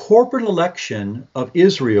the corporate election of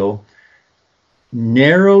Israel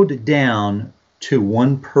narrowed down to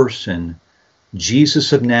one person,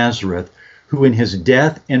 Jesus of Nazareth, who in his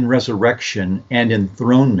death and resurrection and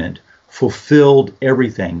enthronement fulfilled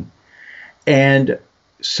everything. And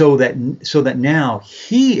so that now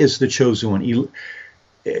he is the chosen one.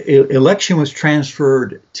 Election was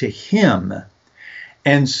transferred to him.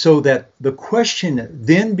 And so that the question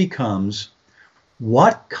then becomes,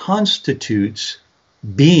 what constitutes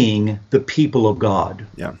being the people of God?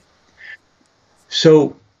 Yeah.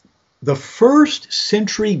 So the first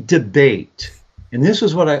century debate, and this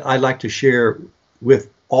is what I like to share with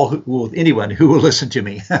anyone who will listen to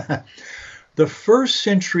me. The first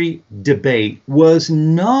century debate was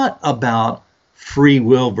not about free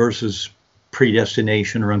will versus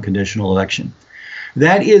predestination or unconditional election.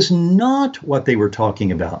 That is not what they were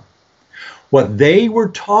talking about. What they were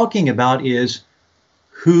talking about is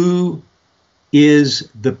who is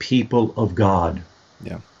the people of God.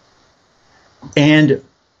 Yeah. And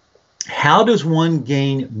how does one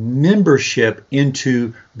gain membership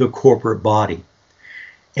into the corporate body?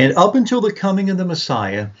 And up until the coming of the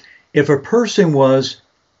Messiah, if a person was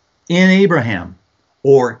in Abraham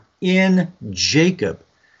or in Jacob,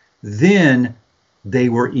 then they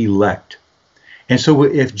were elect. And so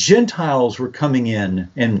if Gentiles were coming in,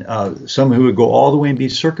 and some who would go all the way and be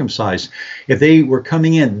circumcised, if they were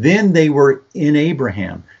coming in, then they were in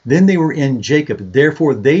Abraham, then they were in Jacob.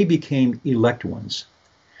 Therefore, they became elect ones.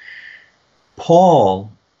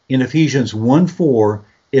 Paul, in Ephesians 1:4,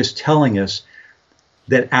 is telling us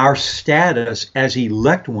that our status as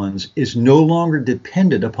elect ones is no longer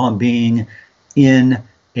dependent upon being in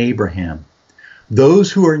Abraham.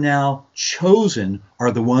 Those who are now chosen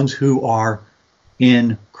are the ones who are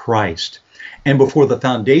in Christ. And before the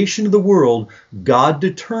foundation of the world, God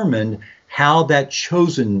determined how that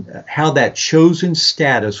chosen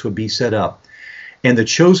status would be set up. And the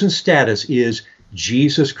chosen status is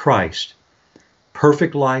Jesus Christ.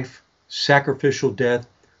 Perfect life, sacrificial death,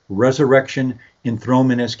 resurrection,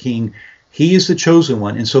 enthronement as king. He is the chosen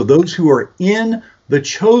one. And so those who are in the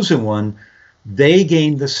chosen one, they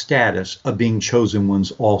gain the status of being chosen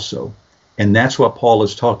ones also. And that's what Paul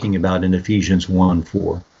is talking about in Ephesians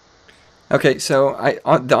 1:4. Okay, so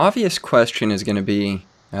the obvious question is going to be,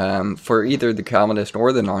 for either the Calvinist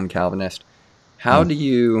or the non-Calvinist, How do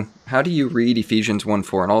you read Ephesians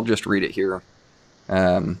 1:4? And I'll just read it here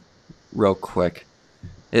real quick.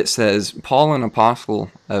 It says, Paul, an apostle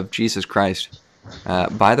of Jesus Christ,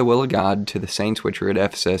 by the will of God, to the saints which are at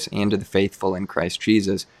Ephesus, and to the faithful in Christ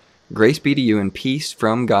Jesus, grace be to you and peace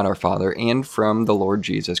from God our Father and from the Lord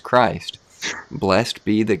Jesus Christ. Blessed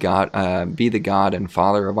be the God and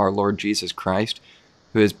Father of our Lord Jesus Christ,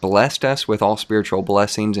 who has blessed us with all spiritual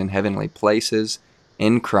blessings in heavenly places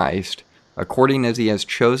in Christ, according as he has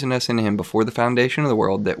chosen us in him before the foundation of the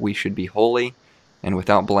world, that we should be holy and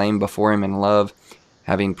without blame before him in love,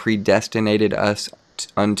 having predestinated us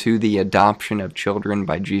unto the adoption of children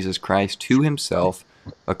by Jesus Christ to himself,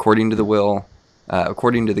 according to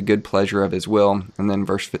the good pleasure of his will. And then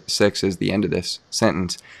verse 6 is the end of this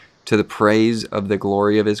sentence. To the praise of the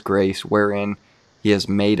glory of his grace, wherein he has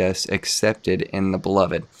made us accepted in the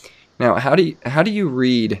beloved. Now, how do you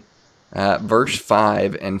read verse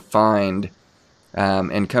 5 and find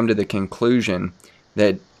and come to the conclusion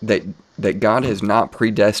that God has not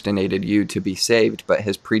predestinated you to be saved, but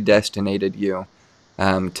has predestinated you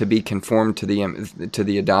to be conformed to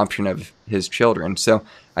the adoption of his children? So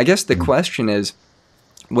I guess the question is,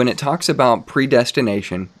 when it talks about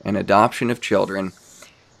predestination and adoption of children,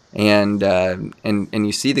 and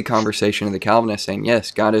you see the conversation of the Calvinists saying,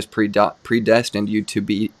 yes, God has predestined you to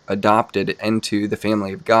be adopted into the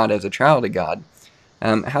family of God as a child of God.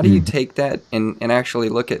 How do you take that and actually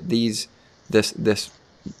look at this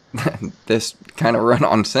kind of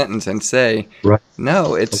run-on sentence and say, right,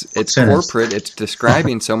 no, it's corporate. It's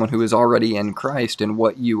describing someone who is already in Christ and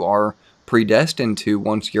what you are predestined to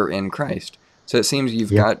once you're in Christ. So it seems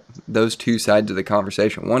you've got those two sides of the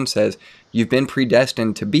conversation. One says you've been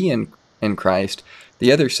predestined to be in Christ. The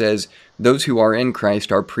other says those who are in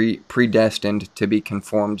Christ are predestined to be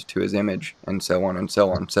conformed to his image, and so on and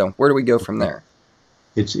so on. So where do we go from there?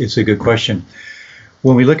 It's a good question.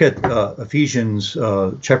 When we look at Ephesians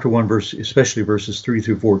chapter 1, especially verses 3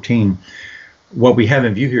 through 14, what we have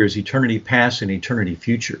in view here is eternity past and eternity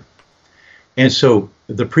future. And so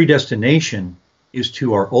the predestination is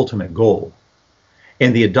to our ultimate goal.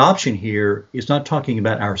 And the adoption here is not talking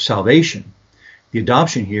about our salvation. The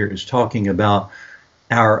adoption here is talking about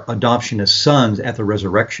our adoption as sons at the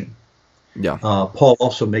resurrection. Yeah. Paul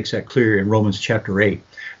also makes that clear in Romans chapter 8.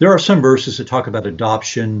 There are some verses that talk about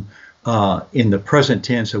adoption in the present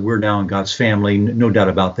tense, that we're now in God's family, no doubt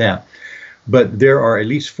about that. But there are at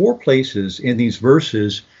least 4 places in these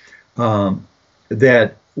verses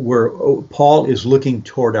that where Paul is looking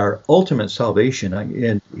toward our ultimate salvation,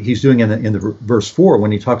 and he's doing in the verse 4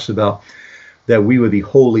 when he talks about that we would be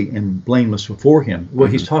holy and blameless before him. Well,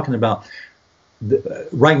 he's talking about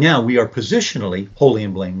right now we are positionally holy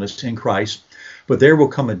and blameless in Christ, but there will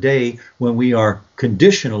come a day when we are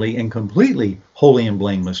conditionally and completely holy and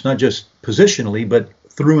blameless, not just positionally, but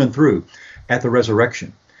through and through at the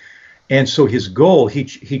resurrection. And so his goal, he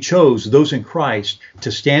chose those in Christ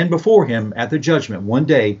to stand before him at the judgment one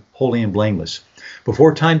day, holy and blameless.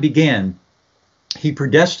 Before time began, he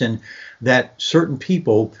predestined that certain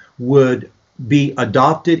people would be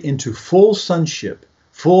adopted into full sonship,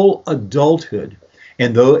 full adulthood,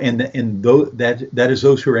 and that is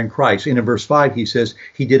those who are in Christ. And in verse 5, he says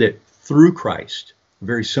he did it through Christ. A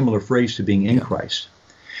very similar phrase to being in Christ.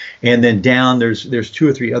 And then down, there's 2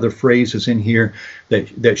 or 3 other phrases in here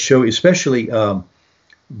that show, especially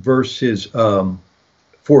verses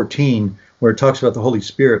 14, where it talks about the Holy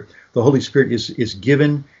Spirit. The Holy Spirit is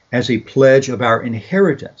given as a pledge of our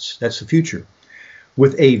inheritance. That's the future,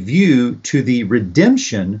 with a view to the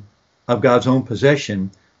redemption of God's own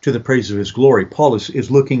possession to the praise of his glory. Paul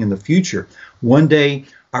is looking in the future. One day,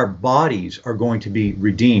 our bodies are going to be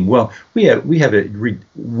redeemed. Well, we have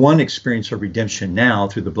one experience of redemption now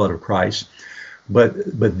through the blood of Christ, but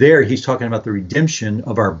there he's talking about the redemption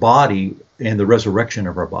of our body and the resurrection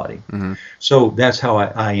of our body. Mm-hmm. So that's how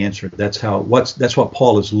I answer it. That's what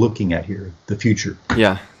Paul is looking at here, the future.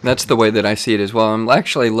 Yeah, that's the way that I see it as well. I'm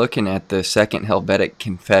actually looking at the Second Helvetic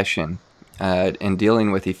Confession and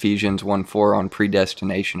dealing with Ephesians 1:4 on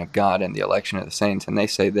predestination of God and the election of the saints, and they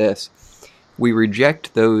say this: we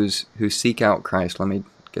reject those who seek out Christ. Let me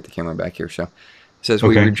get the camera back here. So it says,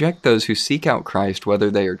 we reject those who seek out Christ,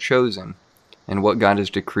 whether they are chosen, and what God has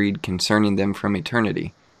decreed concerning them from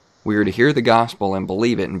eternity. We are to hear the gospel and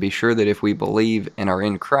believe it, and be sure that if we believe and are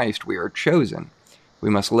in Christ, we are chosen. We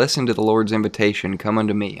must listen to the Lord's invitation, come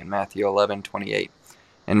unto me, in Matthew 11:28,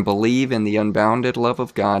 and believe in the unbounded love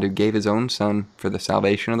of God, who gave his own Son for the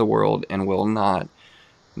salvation of the world, and will not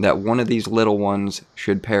that one of these little ones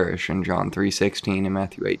should perish, in John 3:16 and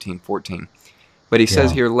Matthew 18:14. But he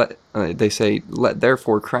says here, they say, "Let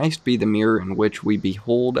therefore Christ be the mirror in which we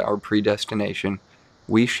behold our predestination.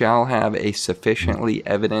 We shall have a sufficiently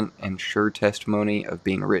evident and sure testimony of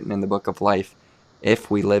being written in the book of life,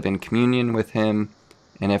 if we live in communion with him,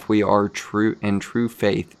 and if we are true in true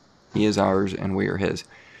faith, he is ours and we are his."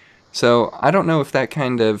 So I don't know if that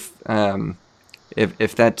kind of,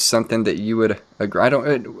 if that's something that you would agree.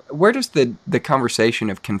 Where does the conversation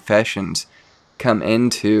of confessions come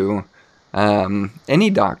into any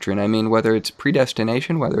doctrine? I mean, whether it's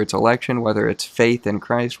predestination, whether it's election, whether it's faith in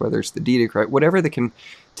Christ, whether it's the deity of Christ, whatever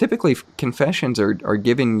typically confessions are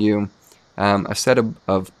giving you a set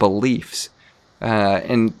of beliefs.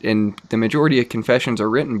 And the majority of confessions are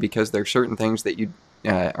written because there are certain things that you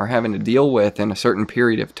are having to deal with in a certain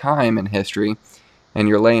period of time in history, and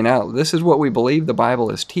you're laying out, this is what we believe the Bible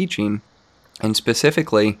is teaching, and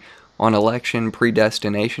specifically on election,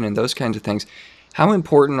 predestination, and those kinds of things. How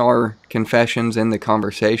important are confessions in the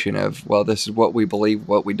conversation of, well, this is what we believe,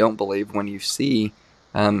 what we don't believe, when you see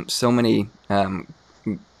so many kind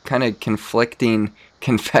of conflicting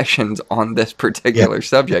confessions on this particular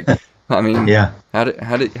subject? I mean, how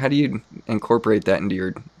do you incorporate that into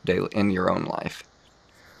your own life?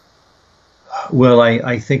 Well,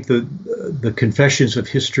 I think the confessions of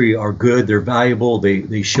history are good. They're valuable.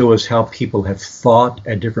 They show us how people have thought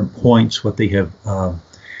at different points, what they have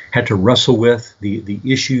had to wrestle with, the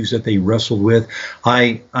issues that they wrestled with.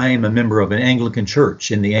 I am a member of an Anglican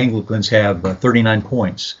church, and the Anglicans have 39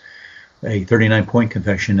 points, a 39-point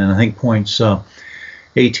confession, and I think points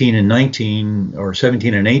 18 and 19 or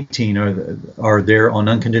 17 and 18 are there on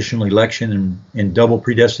unconditional election and double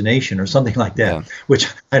predestination or something like that, which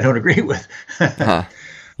I don't agree with.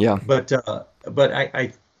 Yeah. But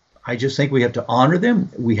I just think we have to honor them.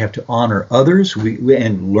 We have to honor others. We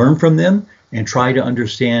and learn from them and try to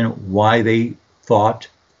understand why they thought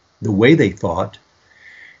the way they thought,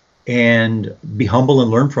 and be humble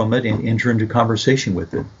and learn from it and enter into conversation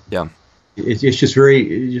with it. Yeah. It's just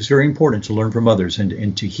very important to learn from others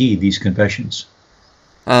and to heed these confessions.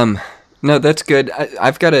 No, that's good.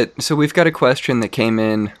 So we've got a question that came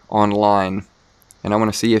in online, and I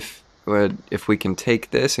want to see if we can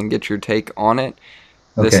take this and get your take on it.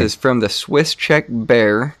 Okay. This is from the Swiss Czech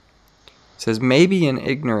Bear. It says, maybe an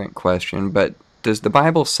ignorant question, but does the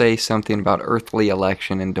Bible say something about earthly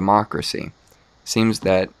election and democracy? Seems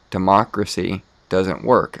that democracy doesn't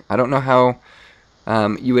work. I don't know how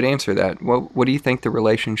you would answer that. What do you think the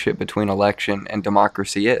relationship between election and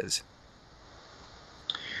democracy is?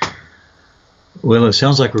 Well, it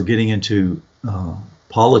sounds like we're getting into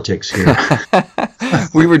politics here.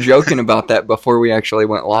 We were joking about that before we actually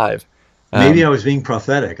went live. Maybe I was being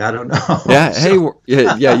prophetic. I don't know. Yeah. So. Hey.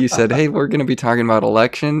 Yeah. You said, "Hey, we're going to be talking about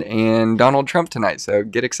election and Donald Trump tonight, so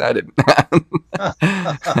get excited."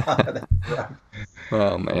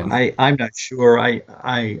 Oh man. I'm not sure.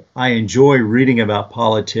 I enjoy reading about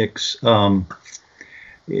politics. A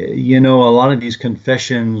lot of these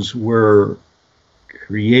confessions were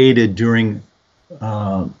created during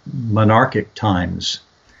monarchic times,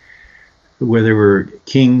 where there were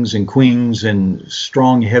kings and queens and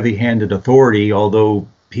strong, heavy-handed authority, although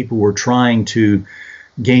people were trying to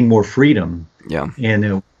gain more freedom. Yeah.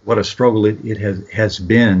 And what a struggle it has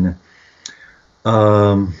been.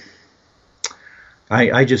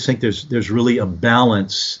 I just think there's really a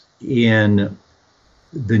balance in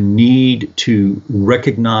the need to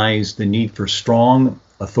recognize the need for strong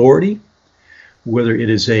authority, whether it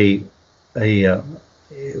is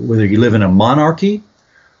whether you live in a monarchy,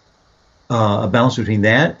 a balance between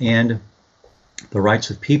that and the rights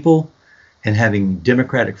of people and having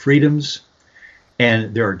democratic freedoms.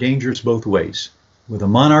 And there are dangers both ways. With a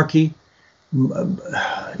monarchy,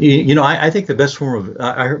 I think the best form of,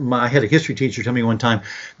 I had a history teacher tell me one time,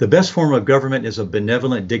 the best form of government is a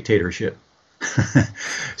benevolent dictatorship.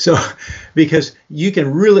 So, because they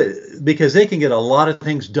can get a lot of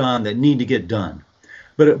things done that need to get done.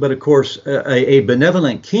 But of course, a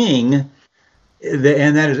benevolent king, and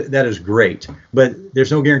that is great, but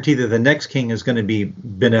there's no guarantee that the next king is going to be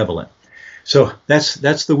benevolent. So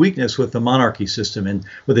that's the weakness with the monarchy system. And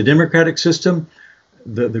with the democratic system,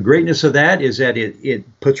 the greatness of that is that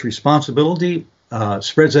it puts responsibility,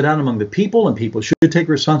 spreads it out among the people, and people should take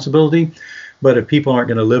responsibility. But if people aren't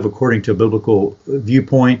going to live according to a biblical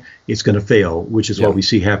viewpoint, it's going to fail, which is what we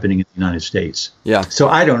see happening in the United States. Yeah. So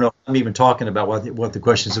I don't know. I'm even talking about what the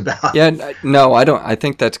question's about. Yeah. No, I don't. I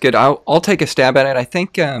think that's good. I'll take a stab at it. I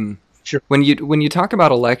think sure. When you talk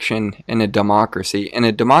about election in a democracy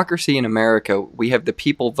in America, we have the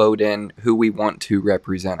people vote in who we want to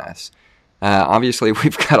represent us. Obviously,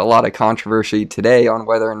 we've got a lot of controversy today on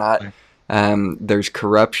whether or not There's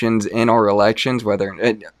corruptions in our elections,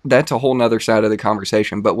 that's a whole nother side of the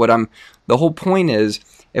conversation. But the whole point is,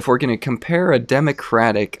 if we're going to compare a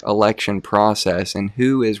democratic election process and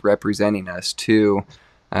who is representing us to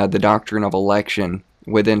the doctrine of election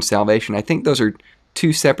within salvation, I think those are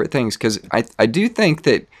two separate things, because I do think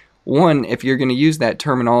that, one, if you're going to use that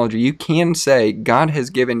terminology, you can say God has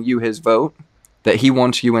given you his vote, that he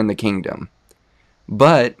wants you in the kingdom.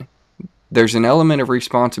 But there's an element of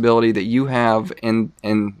responsibility that you have in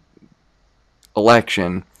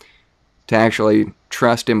election to actually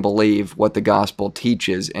trust and believe what the gospel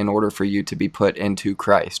teaches in order for you to be put into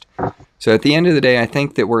Christ. So at the end of the day, I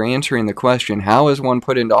think that we're answering the question, how is one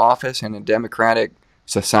put into office in a democratic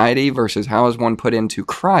society versus how is one put into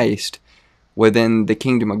Christ within the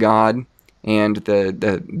kingdom of God and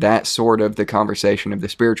that sort of the conversation of the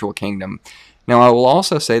spiritual kingdom. Now, I will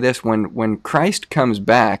also say this, when Christ comes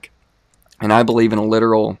back, and I believe in a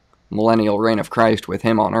literal millennial reign of Christ with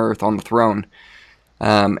him on earth, on the throne,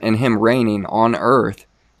 and him reigning on earth,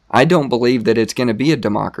 I don't believe that it's going to be a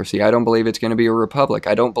democracy. I don't believe it's going to be a republic.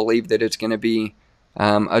 I don't believe that it's going to be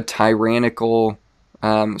a tyrannical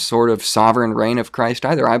sort of sovereign reign of Christ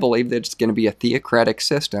either. I believe that it's going to be a theocratic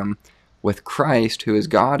system with Christ, who is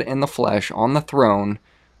God in the flesh, on the throne,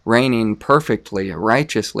 reigning perfectly,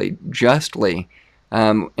 righteously, justly,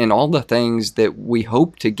 and all the things that we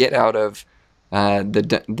hope to get out of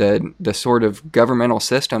the sort of governmental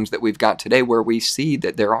systems that we've got today, where we see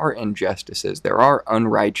that there are injustices, there are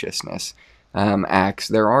unrighteousness acts,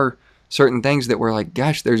 there are certain things that we're like,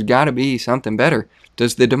 gosh, there's got to be something better.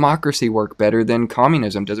 Does the democracy work better than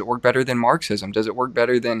communism? Does it work better than Marxism? Does it work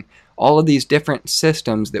better than all of these different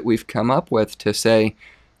systems that we've come up with to say,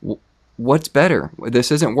 what's better?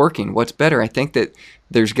 This isn't working. What's better? I think that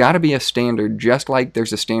there's got to be a standard, just like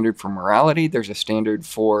there's a standard for morality, there's a standard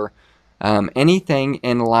for anything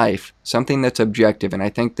in life, something that's objective. And I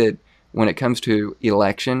think that when it comes to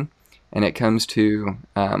election and it comes to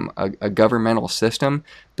a governmental system,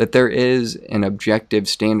 that there is an objective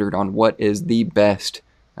standard on what is the best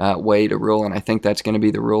way to rule. And I think that's going to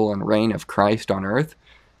be the rule and reign of Christ on earth,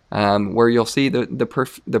 where you'll see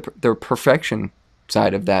the perfection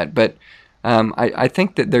side of that. But I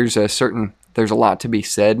think that there's a lot to be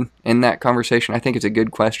said in that conversation. I think it's a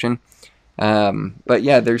good question. But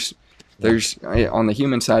yeah, there's on the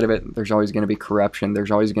human side of it, there's always going to be corruption.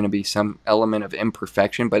 There's always going to be some element of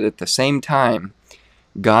imperfection. But at the same time,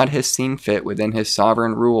 God has seen fit within his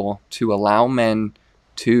sovereign rule to allow men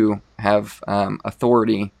to have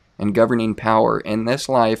authority and governing power in this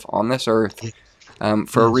life, on this earth,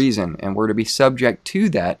 for a reason. And we're to be subject to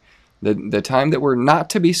that. The time that we're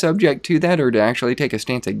not to be subject to that, or to actually take a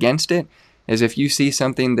stance against it, is if you see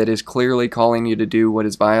something that is clearly calling you to do what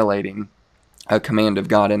is violating a command of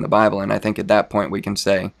God in the Bible. And I think at that point we can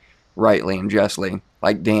say rightly and justly,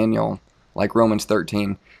 like Daniel, like Romans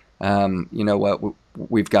 13, you know what,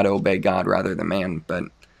 we've got to obey God rather than man. But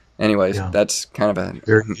anyways, that's kind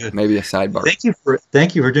of maybe a sidebar.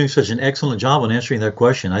 Thank you for doing such an excellent job on answering that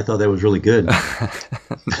question. I thought that was really good.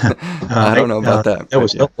 I don't know about that. That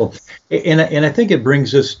was helpful. And I think it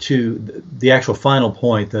brings us to the actual final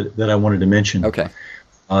point that I wanted to mention. Okay.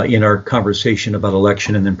 In our conversation about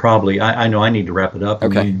election, and then probably, I know I need to wrap it up.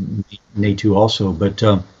 Okay. And Nate too also. But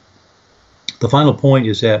the final point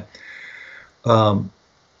is that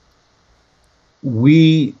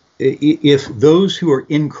if those who are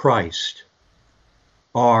in Christ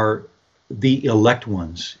are the elect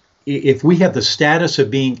ones, if we have the status of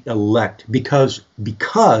being elect because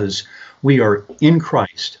we are in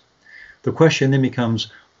Christ, the question then becomes,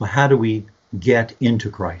 well, how do we get into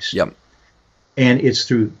Christ? Yep. And it's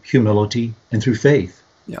through humility and through faith.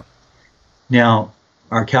 Yeah. Now,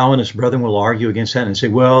 our Calvinist brethren will argue against that and say,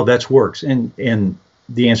 well, that's works. And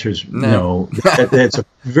the answer is no. That's a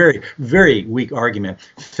very, very weak argument.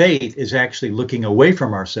 Faith is actually looking away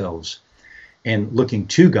from ourselves and looking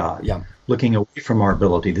to God, looking away from our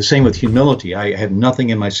ability. The same with humility. I have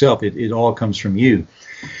nothing in myself. It all comes from you.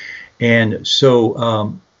 And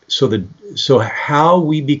so how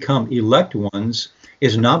we become elect ones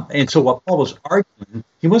is not, and so what Paul was arguing,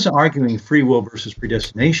 he wasn't arguing free will versus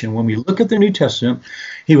predestination. When we look at the New Testament,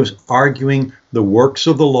 he was arguing the works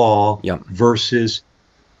of the law versus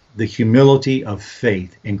the humility of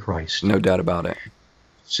faith in Christ. No doubt about it.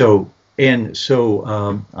 So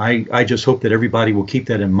I just hope that everybody will keep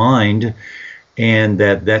that in mind, and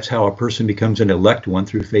that's how a person becomes an elect one,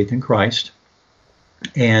 through faith in Christ.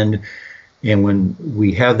 And when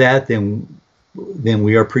we have that, then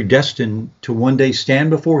we are predestined to one day stand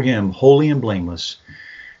before him holy and blameless.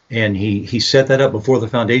 And he set that up before the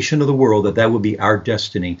foundation of the world, that would be our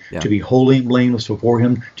destiny, to be holy and blameless before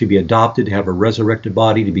him, to be adopted, to have a resurrected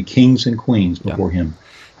body, to be kings and queens before him.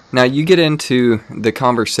 Now you get into the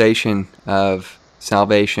conversation of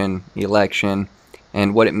salvation, election,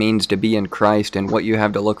 and what it means to be in Christ, and what you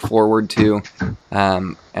have to look forward to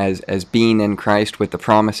as being in Christ, with the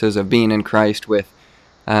promises of being in Christ, with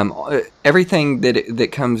everything that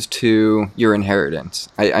comes to your inheritance.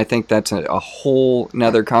 I think that's a whole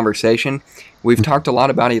nother conversation. We've talked a lot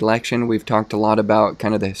about election. We've talked a lot about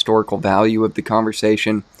kind of the historical value of the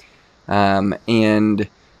conversation, but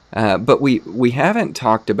we haven't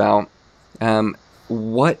talked about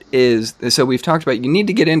what is. So we've talked about you need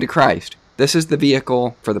to get into Christ. This is the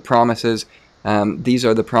vehicle for the promises. These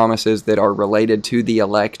are the promises that are related to the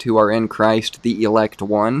elect who are in Christ, the elect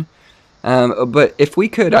one. But if we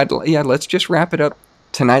could, let's just wrap it up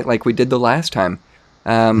tonight like we did the last time.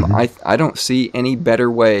 I don't see any better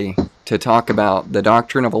way to talk about the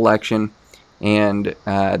doctrine of election and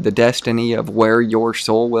the destiny of where your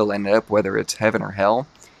soul will end up, whether it's heaven or hell,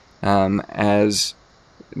 as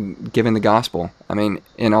giving the gospel. I mean,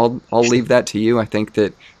 and I'll leave that to you. I think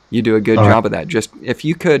that you do a good job of that. Just if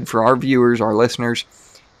you could, for our viewers, our listeners,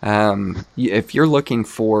 if you're looking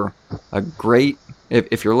for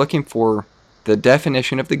if you're looking for the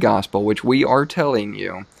definition of the gospel, which we are telling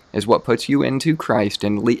you is what puts you into Christ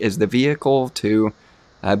and is the vehicle to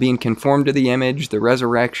being conformed to the image, the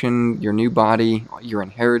resurrection, your new body, your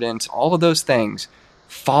inheritance, all of those things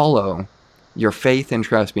follow your faith and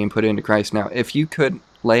trust being put into Christ. Now, if you could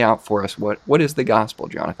lay out for us what is the gospel,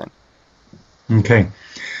 Jonathan? Okay.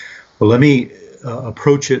 Well, let me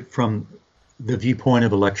approach it from the viewpoint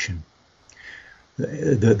of election.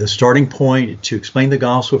 The starting point to explain the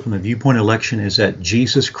gospel from the viewpoint of election is that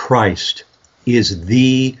Jesus Christ is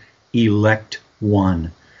the elect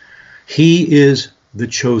one. He is the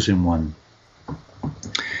chosen one,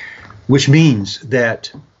 which means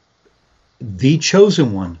that the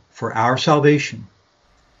chosen one for our salvation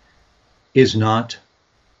is not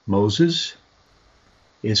Moses,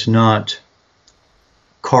 it's not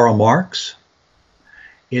Karl Marx,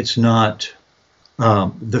 it's not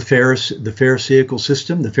the Pharisaical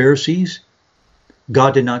system, the Pharisees.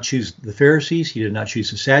 God did not choose the Pharisees. He did not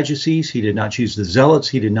choose the Sadducees. He did not choose the Zealots.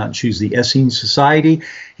 He did not choose the Essene Society.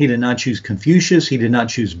 He did not choose Confucius. He did not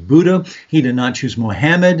choose Buddha. He did not choose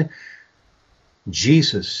Mohammed.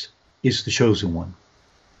 Jesus is the chosen one.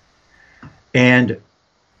 And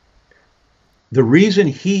the reason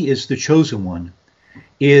he is the chosen one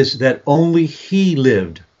is that only he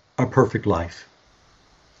lived a perfect life.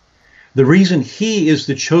 The reason he is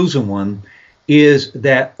the chosen one is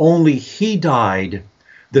that only he died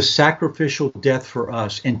the sacrificial death for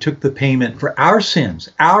us and took the payment for our sins,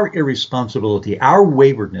 our irresponsibility, our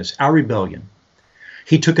waywardness, our rebellion.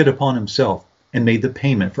 He took it upon himself and made the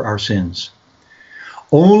payment for our sins.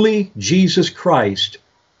 Only Jesus Christ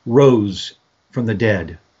rose from the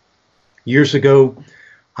dead. Years ago,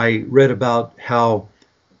 I read about how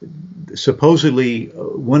supposedly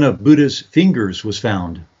one of Buddha's fingers was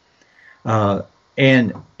found.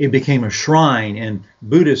 And it became a shrine, and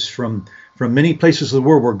Buddhists from many places of the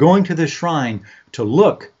world were going to this shrine to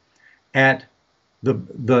look at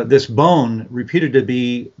this bone reputed to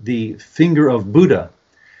be the finger of Buddha.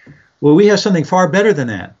 Well, we have something far better than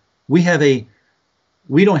that. We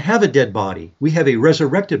don't have a dead body. We have a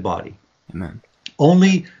resurrected body. Amen.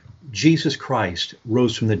 Only Jesus Christ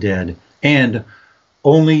rose from the dead, and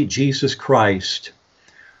only Jesus Christ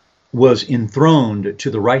was enthroned to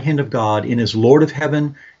the right hand of God and is Lord of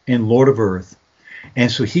heaven and Lord of earth. And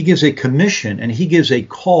so he gives a commission and he gives a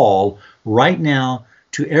call right now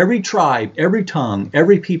to every tribe, every tongue,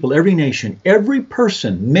 every people, every nation, every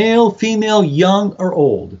person, male, female, young, or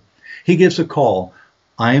old. He gives a call.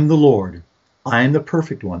 I am the Lord. I am the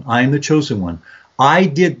perfect one. I am the chosen one. I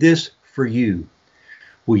did this for you.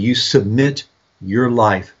 Will you submit your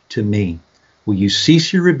life to me? Will you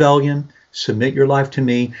cease your rebellion? Submit your life to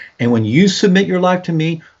me. And when you submit your life to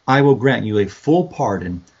me, I will grant you a full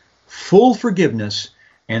pardon, full forgiveness,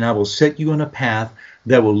 and I will set you on a path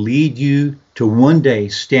that will lead you to one day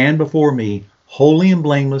stand before me, holy and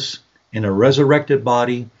blameless, in a resurrected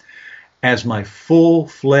body, as my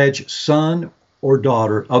full-fledged son or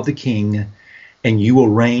daughter of the King, and you will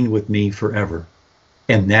reign with me forever.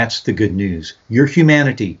 And that's the good news. Your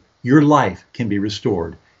humanity, your life can be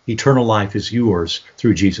restored. Eternal life is yours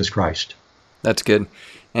through Jesus Christ. That's good.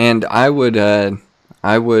 And I would just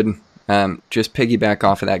piggyback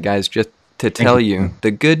off of that, guys, just to tell you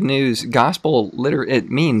the good news. Gospel,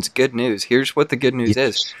 it means good news. Here's what the good news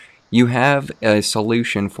is. You have a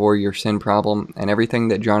solution for your sin problem, and everything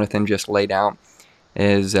that Jonathan just laid out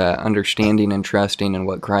is understanding and trusting in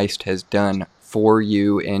what Christ has done for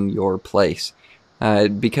you in your place.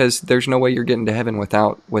 Because there's no way you're getting to heaven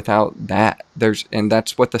without that. And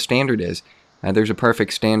that's what the standard is. There's a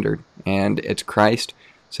perfect standard, and it's Christ.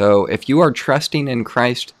 So if you are trusting in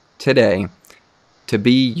Christ today to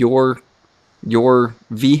be your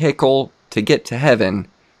vehicle to get to heaven,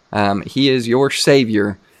 He is your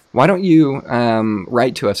Savior. Why don't you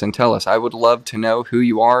write to us and tell us? I would love to know who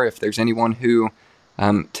you are. If there's anyone who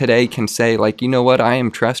today can say, like, you know what, I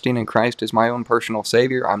am trusting in Christ as my own personal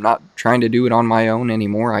Savior. I'm not trying to do it on my own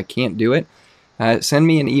anymore. I can't do it. Send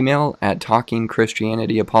me an email at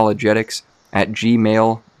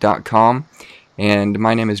talkingchristianityapologetics@gmail.com. And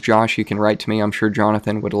my name is Josh. You can write to me. I'm sure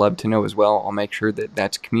Jonathan would love to know as well. I'll make sure that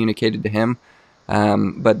that's communicated to him.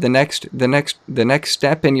 But the next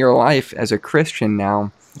step in your life as a Christian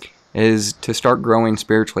now is to start growing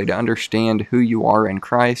spiritually, to understand who you are in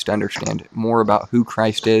Christ, understand more about who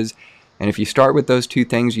Christ is. And if you start with those two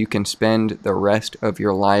things, you can spend the rest of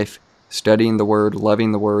your life studying the Word,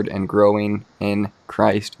 loving the Word, and growing in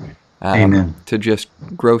Christ. Amen. To just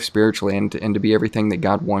grow spiritually and to be everything that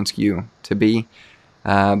God wants you to be.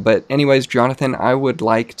 But anyways, Jonathan, I would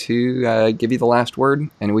like to give you the last word,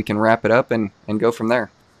 and we can wrap it up and go from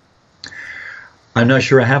there. I'm not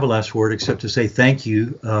sure I have a last word except to say thank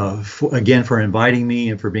you again for inviting me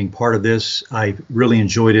and for being part of this. I really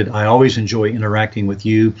enjoyed it. I always enjoy interacting with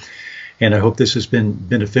you, and I hope this has been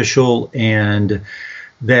beneficial, and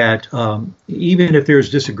that even if there's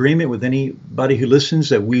disagreement with anybody who listens,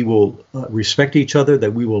 that we will respect each other,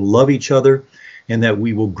 that we will love each other, and that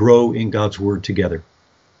we will grow in God's Word together.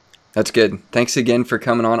 That's good. Thanks again for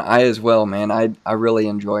coming on. I as well, man. I really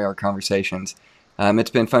enjoy our conversations.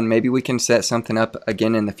 It's been fun. Maybe we can set something up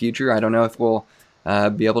again in the future. I don't know if we'll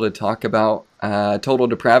be able to talk about total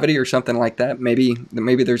depravity or something like that. Maybe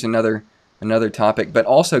there's another topic. But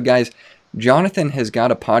also, guys, Jonathan has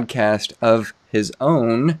got a podcast of his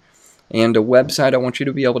own and a website. I want you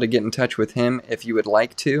to be able to get in touch with him if you would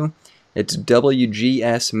like to. It's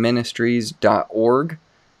wgsministries.org,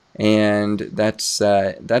 and that's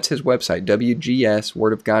his website, WGS,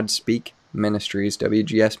 Word of God Speak Ministries,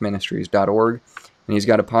 wgsministries.org. And he's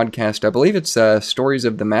got a podcast. I believe it's Stories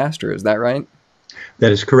of the Master. Is that right?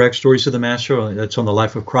 That is correct. Stories of the Master. That's on the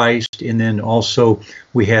life of Christ. And then also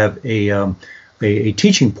we have a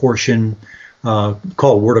teaching portion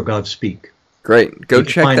called Word of God Speak. Great. Go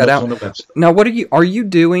check that out. On the website. Now, are you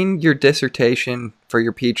doing your dissertation for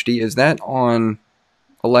your PhD? Is that on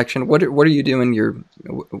election? What are you doing?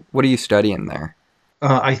 What are you studying there?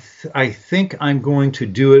 I think I'm going to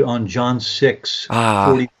do it on John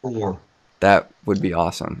 6:44. That would be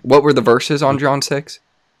awesome. What were the verses on John 6?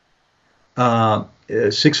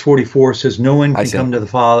 6:44 says, "No one can come to the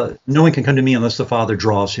Father. No one can come to me unless the Father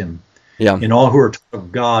draws him. Yeah. And all who are taught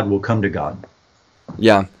of God will come to God."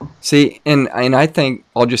 Yeah. See, and I think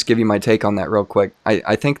I'll just give you my take on that real quick.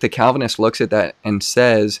 I think the Calvinist looks at that and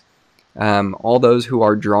says, all those who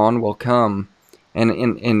are drawn will come.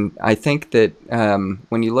 And I think that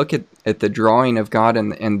when you look at the drawing of God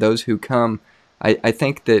and those who come, I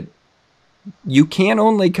think that you can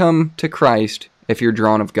only come to Christ if you're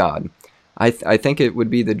drawn of God. I think it would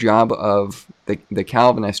be the job of the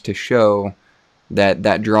Calvinist to show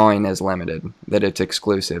that drawing is limited, that it's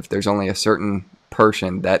exclusive. There's only a certain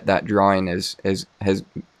person that drawing it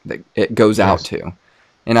goes out to.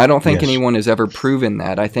 And I don't think anyone has ever proven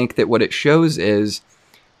that. I think that what it shows is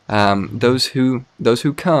those who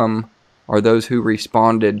come are those who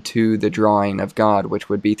responded to the drawing of God, which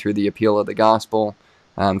would be through the appeal of the gospel,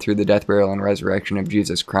 through the death, burial, and resurrection of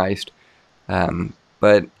Jesus Christ.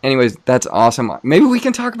 But anyways, that's awesome. Maybe we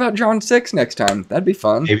can talk about John 6 next time. That'd be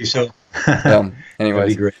fun. Maybe so. Anyways, that'd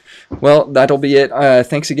be great. Well, that'll be it.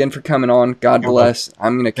 Thanks again for coming on. God bless.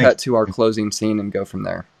 I'm going to cut to our closing scene and go from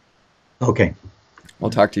there. Okay. We'll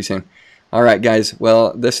talk to you soon. All right, guys.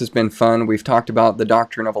 Well, this has been fun. We've talked about the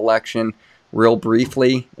doctrine of election real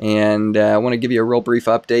briefly, and I want to give you a real brief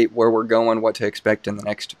update where we're going, what to expect in the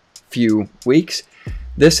next few weeks.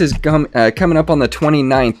 This is coming up on the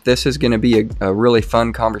 29th. This is going to be a really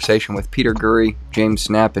fun conversation with Peter Gurry, James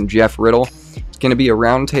Snap, and Jeff Riddle. It's going to be a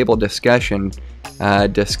roundtable discussion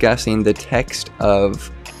discussing the text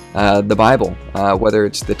of the Bible, whether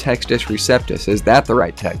it's the Textus Receptus. Is that the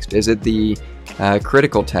right text? Is it the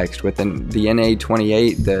critical text within the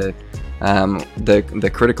NA28,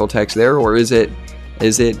 the critical text there, or is it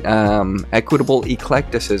equitable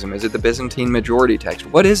eclecticism? Is it the Byzantine majority text?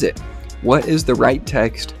 What is it? What is the right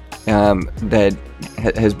text that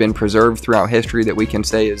has been preserved throughout history that we can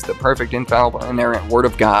say is the perfect, infallible, inerrant Word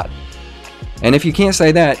of God? And if you can't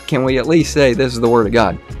say that, can we at least say this is the Word of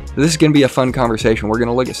God? this is going to be a fun conversation. We're going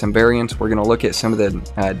to look at some variants. We're going to look at some of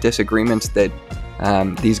the disagreements that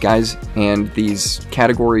these guys and these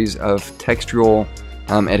categories of textual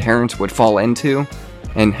adherence would fall into,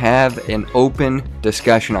 and have an open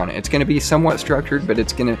discussion on it. It's going to be somewhat structured, but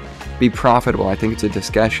it's going to be profitable. I think it's a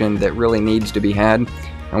discussion that really needs to be had,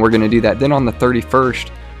 and we're going to do that. Then on the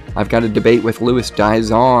 31st, I've got a debate with Louis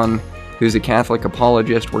Dizon, who's a Catholic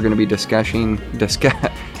apologist. We're going to be discussing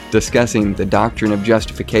the doctrine of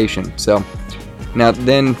justification. So now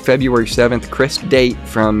then, February 7th, Chris Date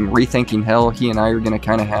from Rethinking Hell, he and I are going to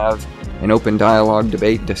kind of have an open dialogue,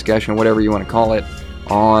 debate, discussion, whatever you want to call it,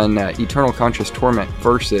 on eternal conscious torment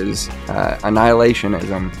versus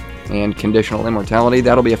annihilationism and conditional immortality.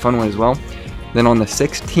 That'll be a fun one as well. Then on the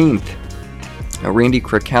 16th, Randy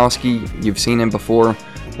Krakowski, you've seen him before.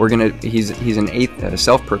 He's a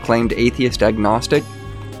self-proclaimed atheist agnostic,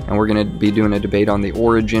 and we're going to be doing a debate on the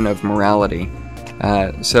origin of morality.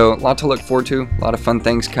 So a lot to look forward to, a lot of fun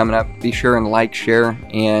things coming up. Be sure and like, share,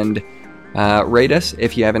 and rate us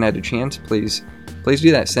if you haven't had a chance. Please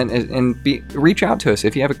do that. Reach out to us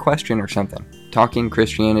if you have a question or something.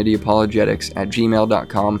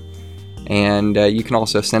 TalkingChristianityApologetics@gmail.com. And you can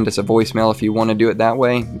also send us a voicemail if you want to do it that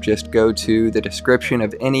way. Just go to the description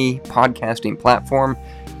of any podcasting platform,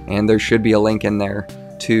 and there should be a link in there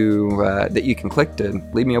that you can click to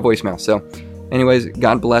leave me a voicemail. So anyways,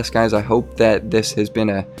 God bless, guys. I hope that this has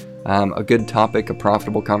been a good topic, a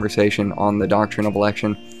profitable conversation on the doctrine of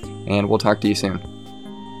election, and we'll talk to you soon.